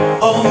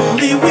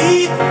 only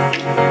we.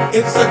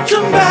 It's such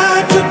a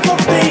magical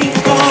thing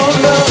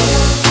called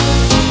love.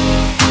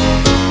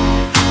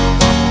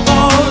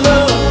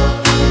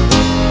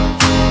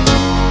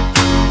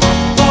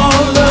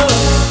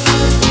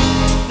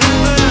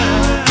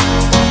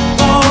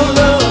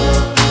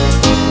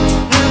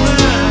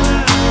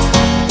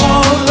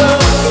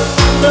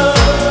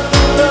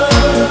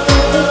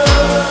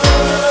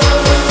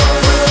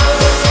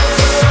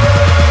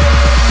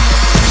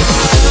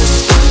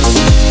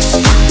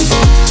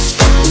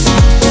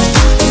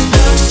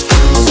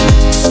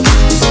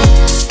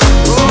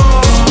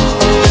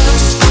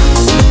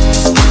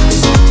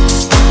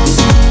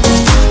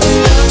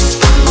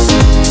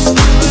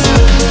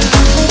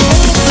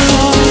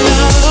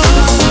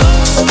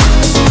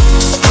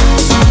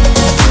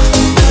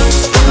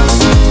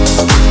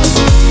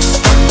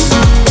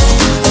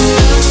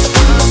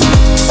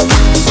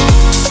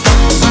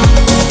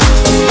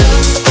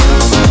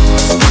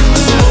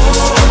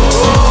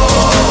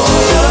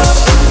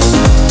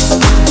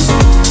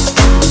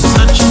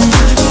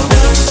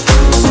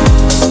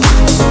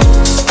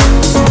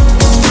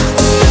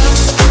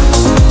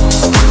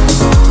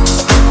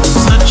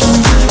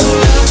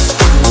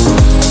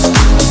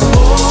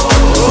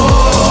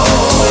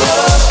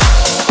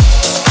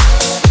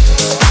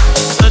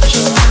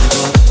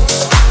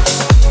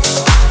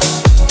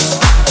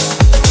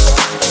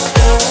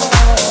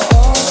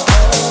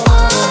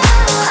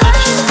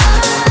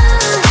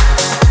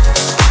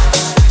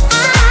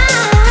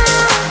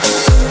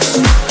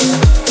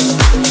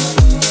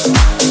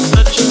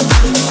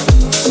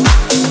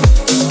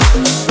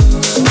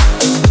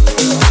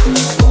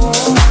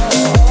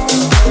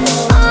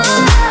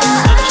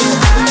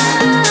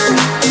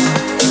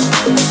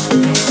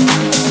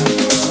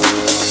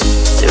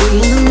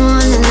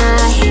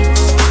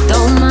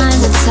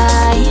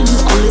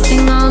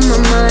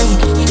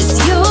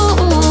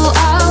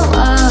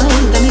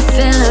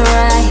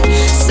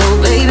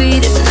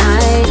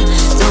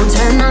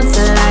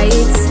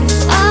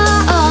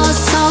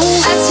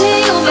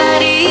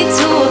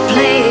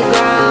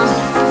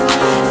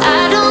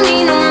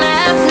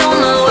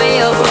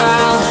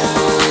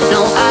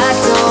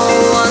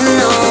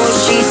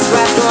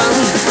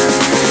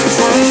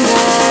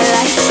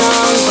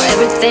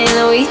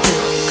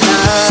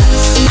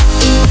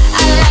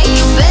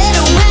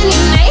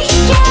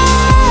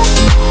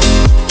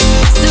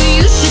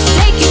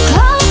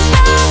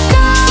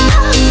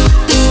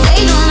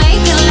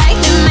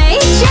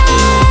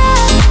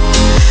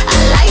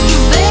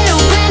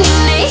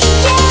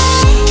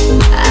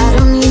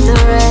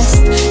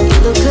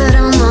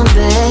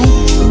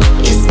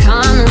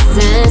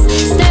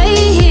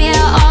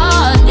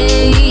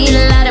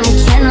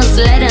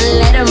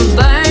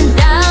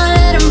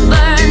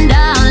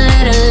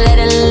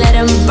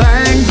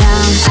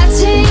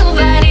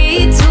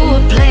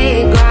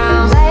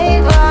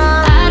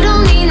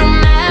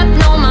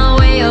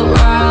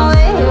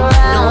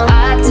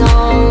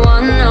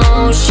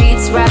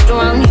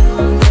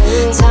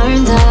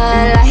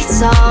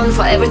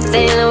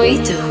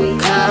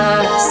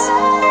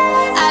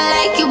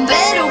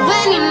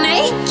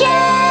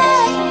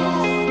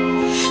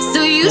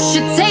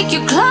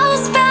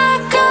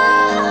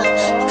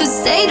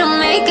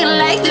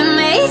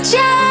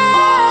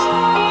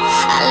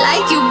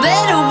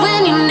 Better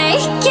when you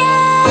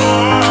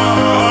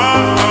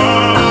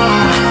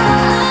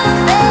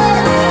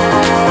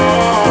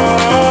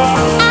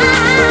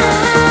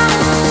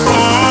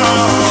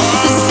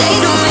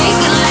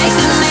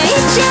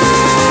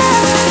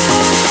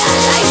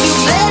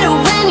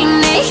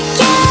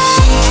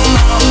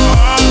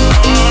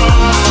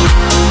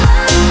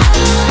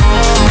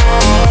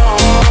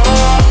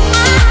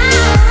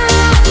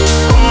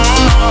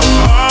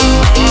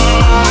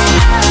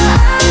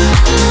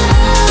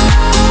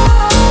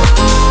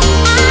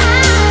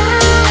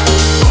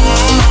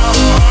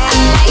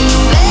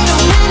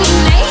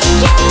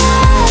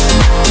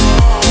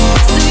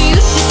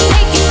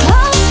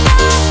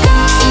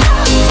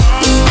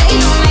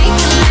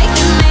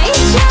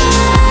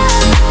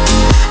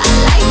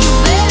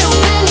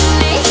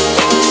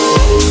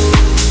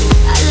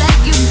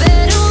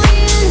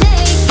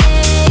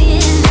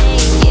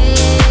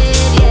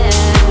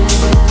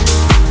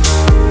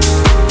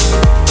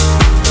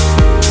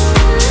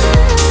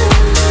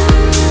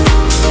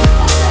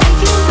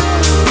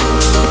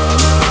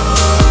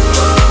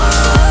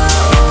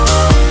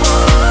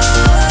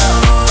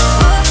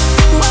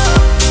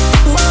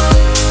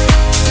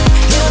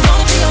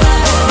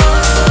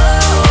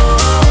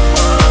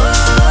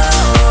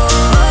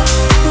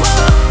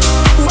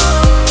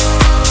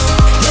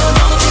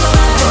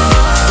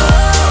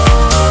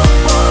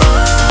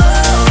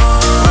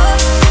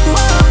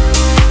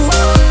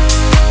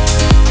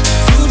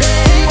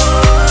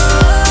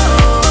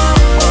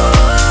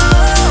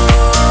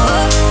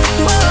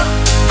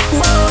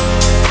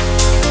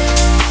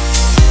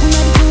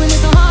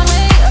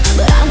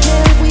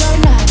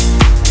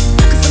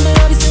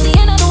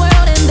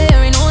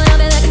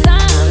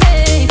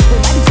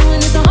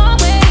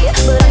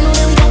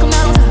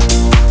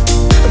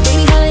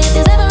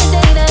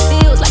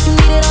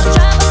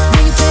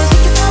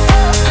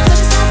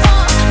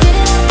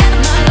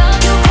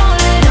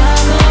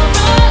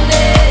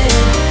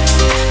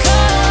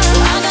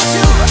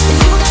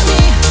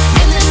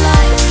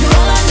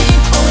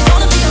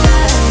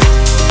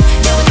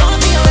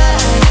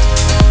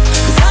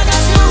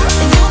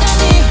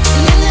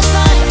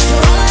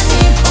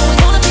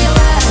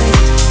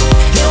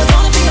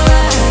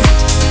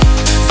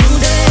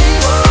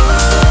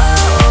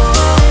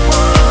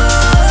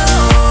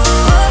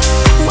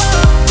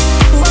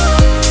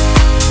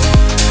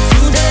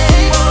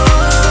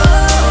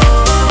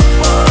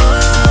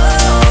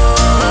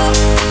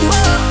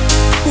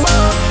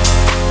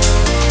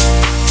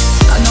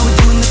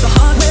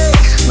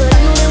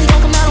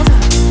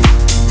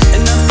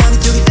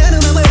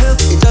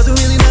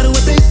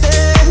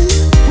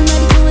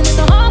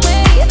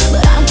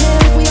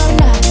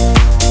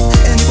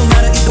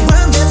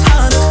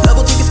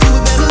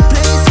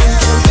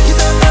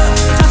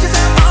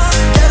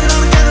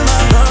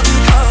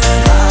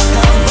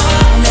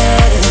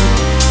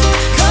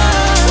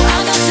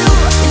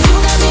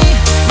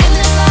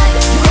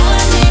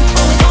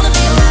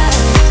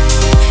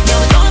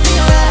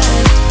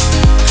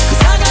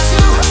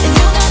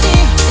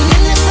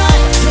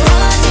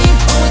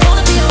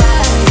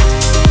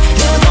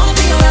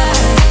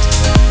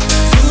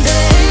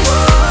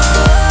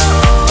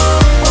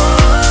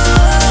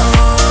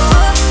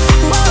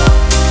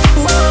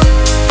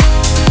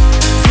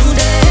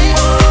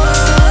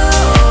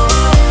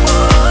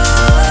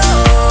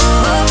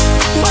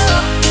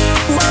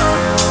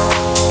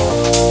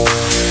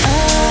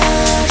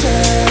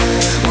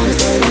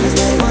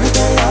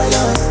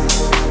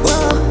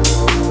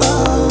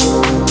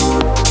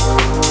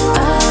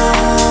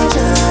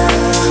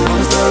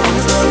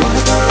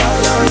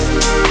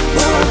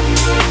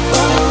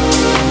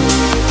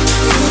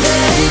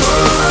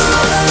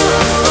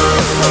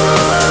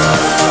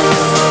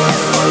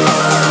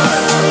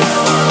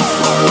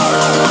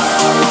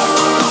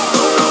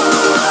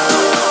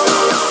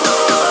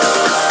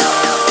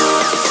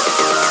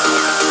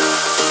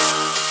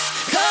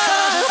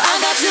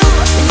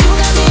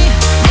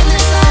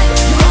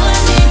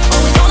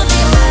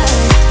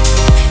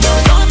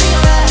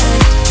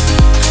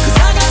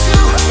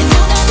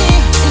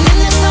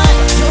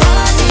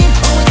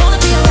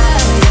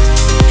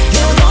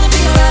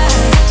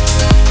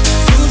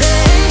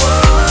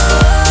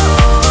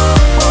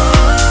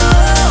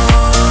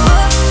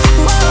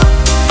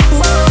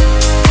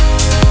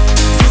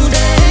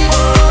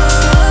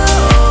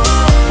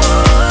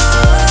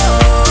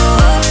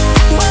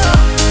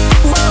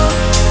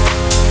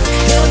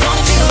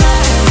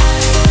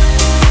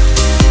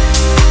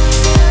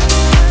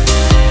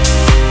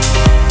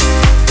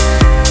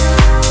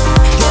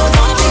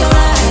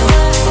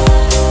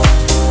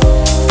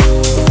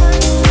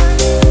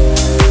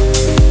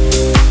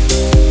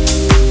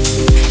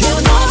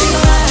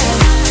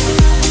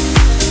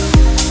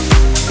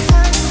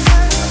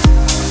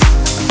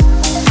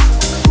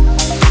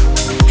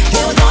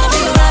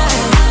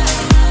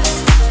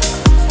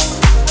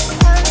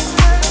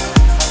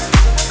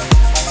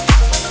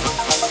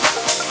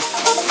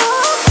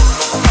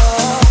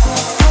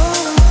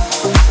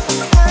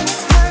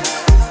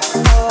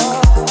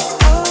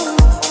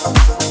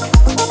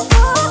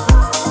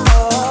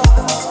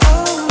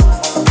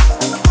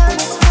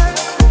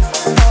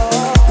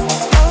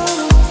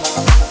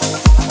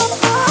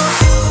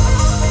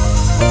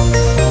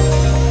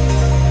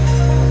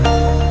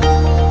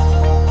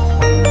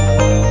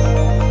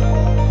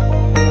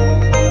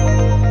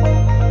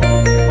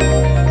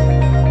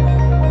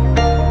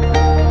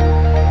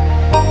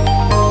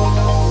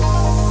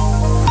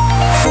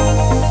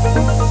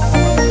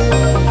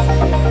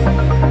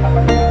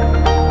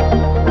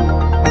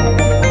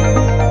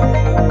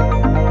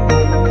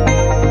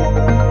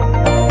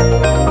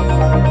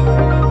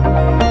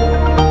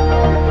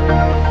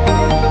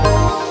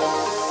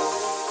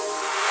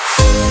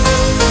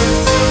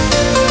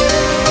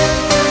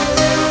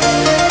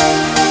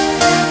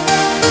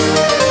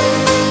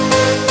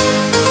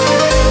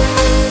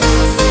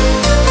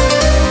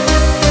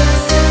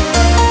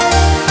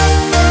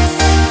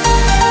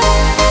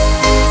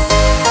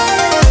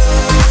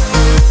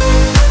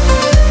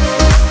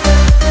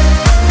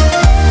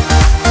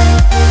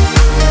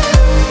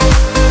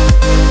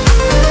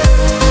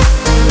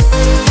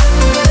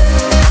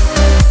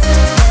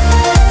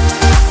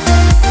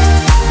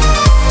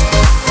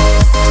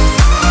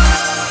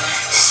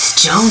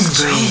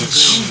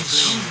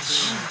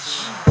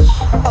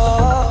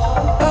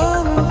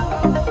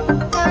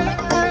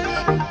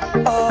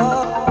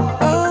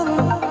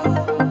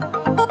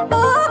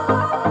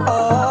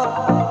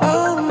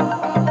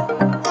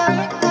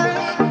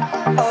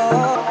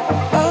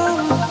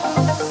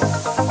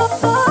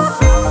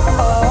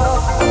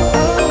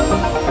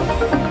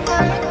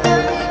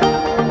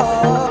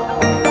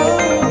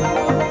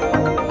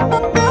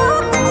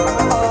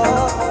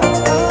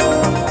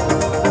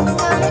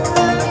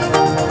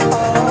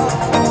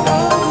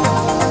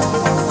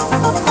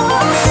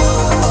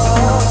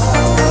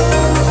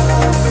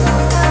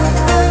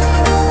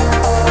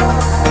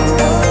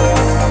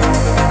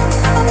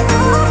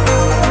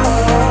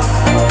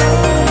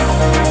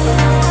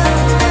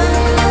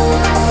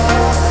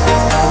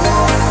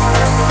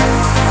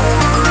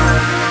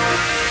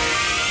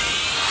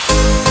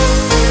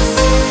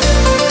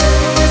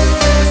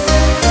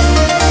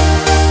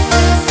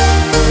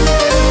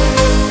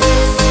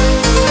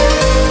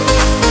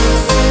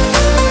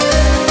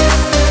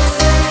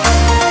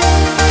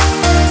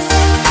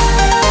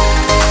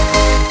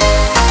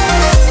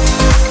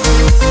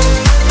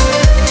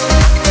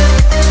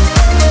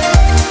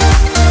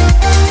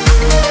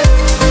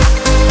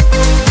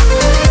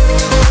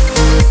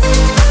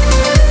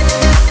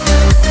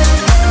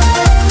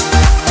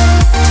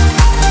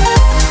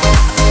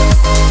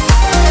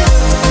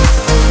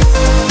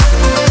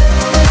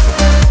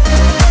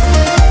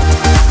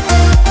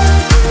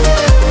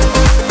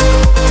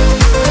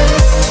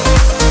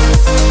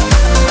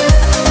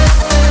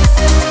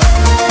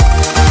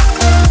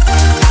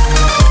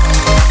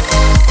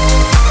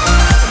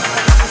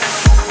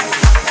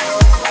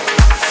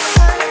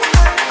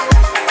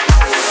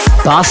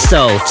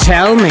Busto,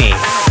 Tell Me.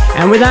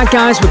 And with that,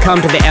 guys, we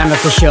come to the end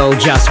of the show.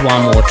 Just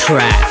one more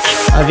track.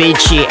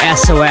 Avicii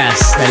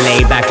SOS, the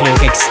Layback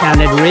Luke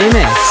extended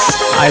remix.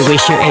 I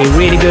wish you a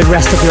really good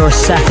rest of your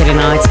Saturday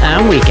nights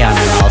and weekend,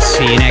 and I'll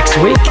see you next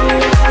week.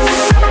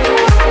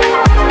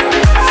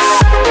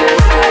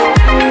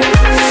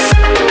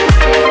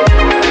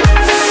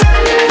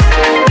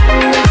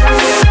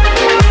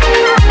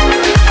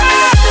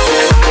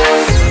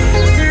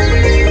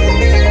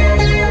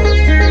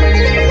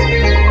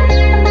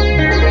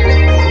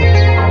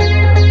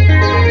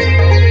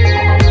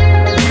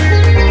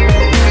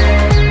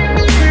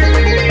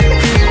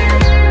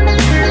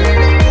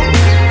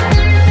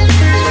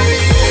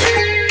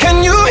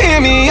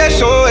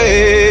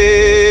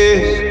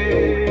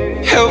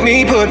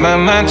 My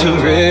mind to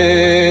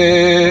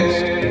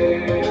rest.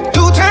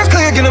 2 times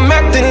click and I'm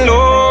acting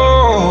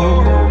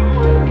low.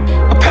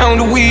 A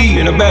pound of weed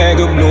and a bag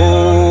of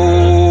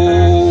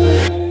blow.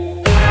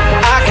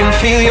 I can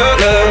feel your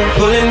love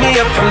pulling me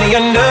up from the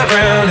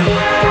underground.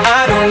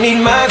 I don't need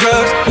my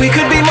drugs. We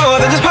could be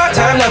more than just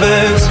part-time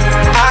lovers.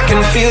 I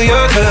can feel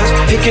your touch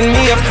picking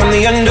me up from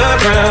the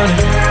underground.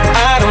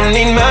 I don't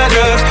need my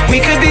drugs. We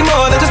could be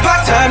more than just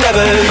part-time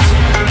lovers.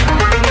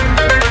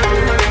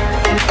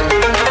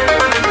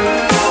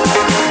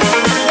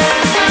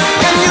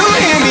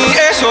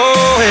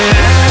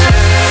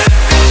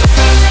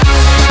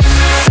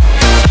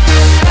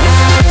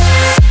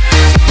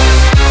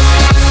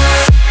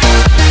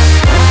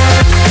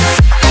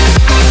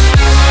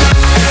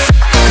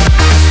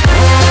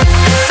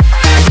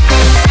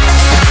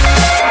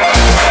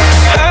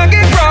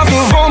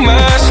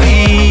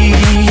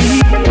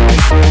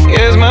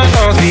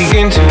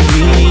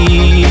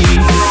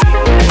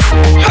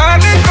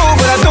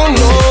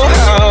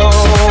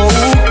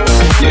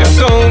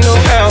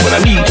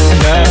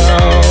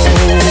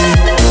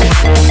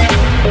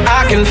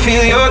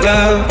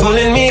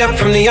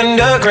 From the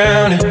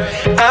underground,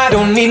 I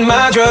don't need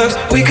my drugs.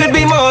 We could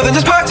be more than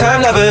just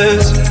part-time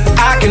lovers.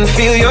 I can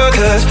feel your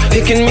touch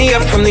picking me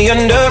up from the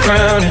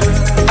underground.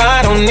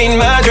 I don't need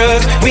my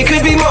drugs. We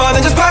could be more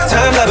than just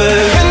part-time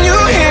lovers. Can you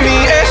hear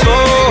me?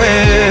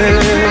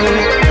 SOS.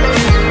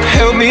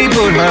 Help me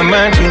put my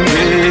mind to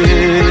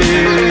rest.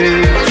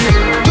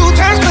 2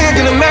 times click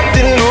and I'm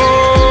acting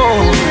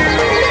low.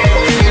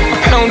 A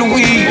pound of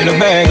weed and a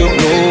bag of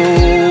blow.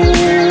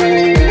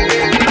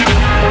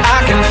 I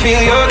can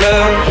feel your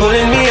love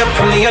pulling me up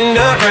from the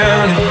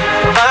underground.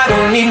 I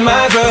don't need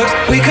my drugs.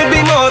 We could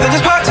be more than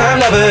just part-time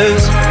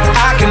lovers.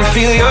 I can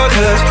feel your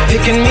touch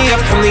picking me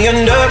up from the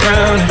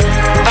underground.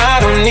 I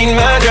don't need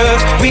my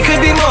drugs. We could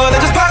be more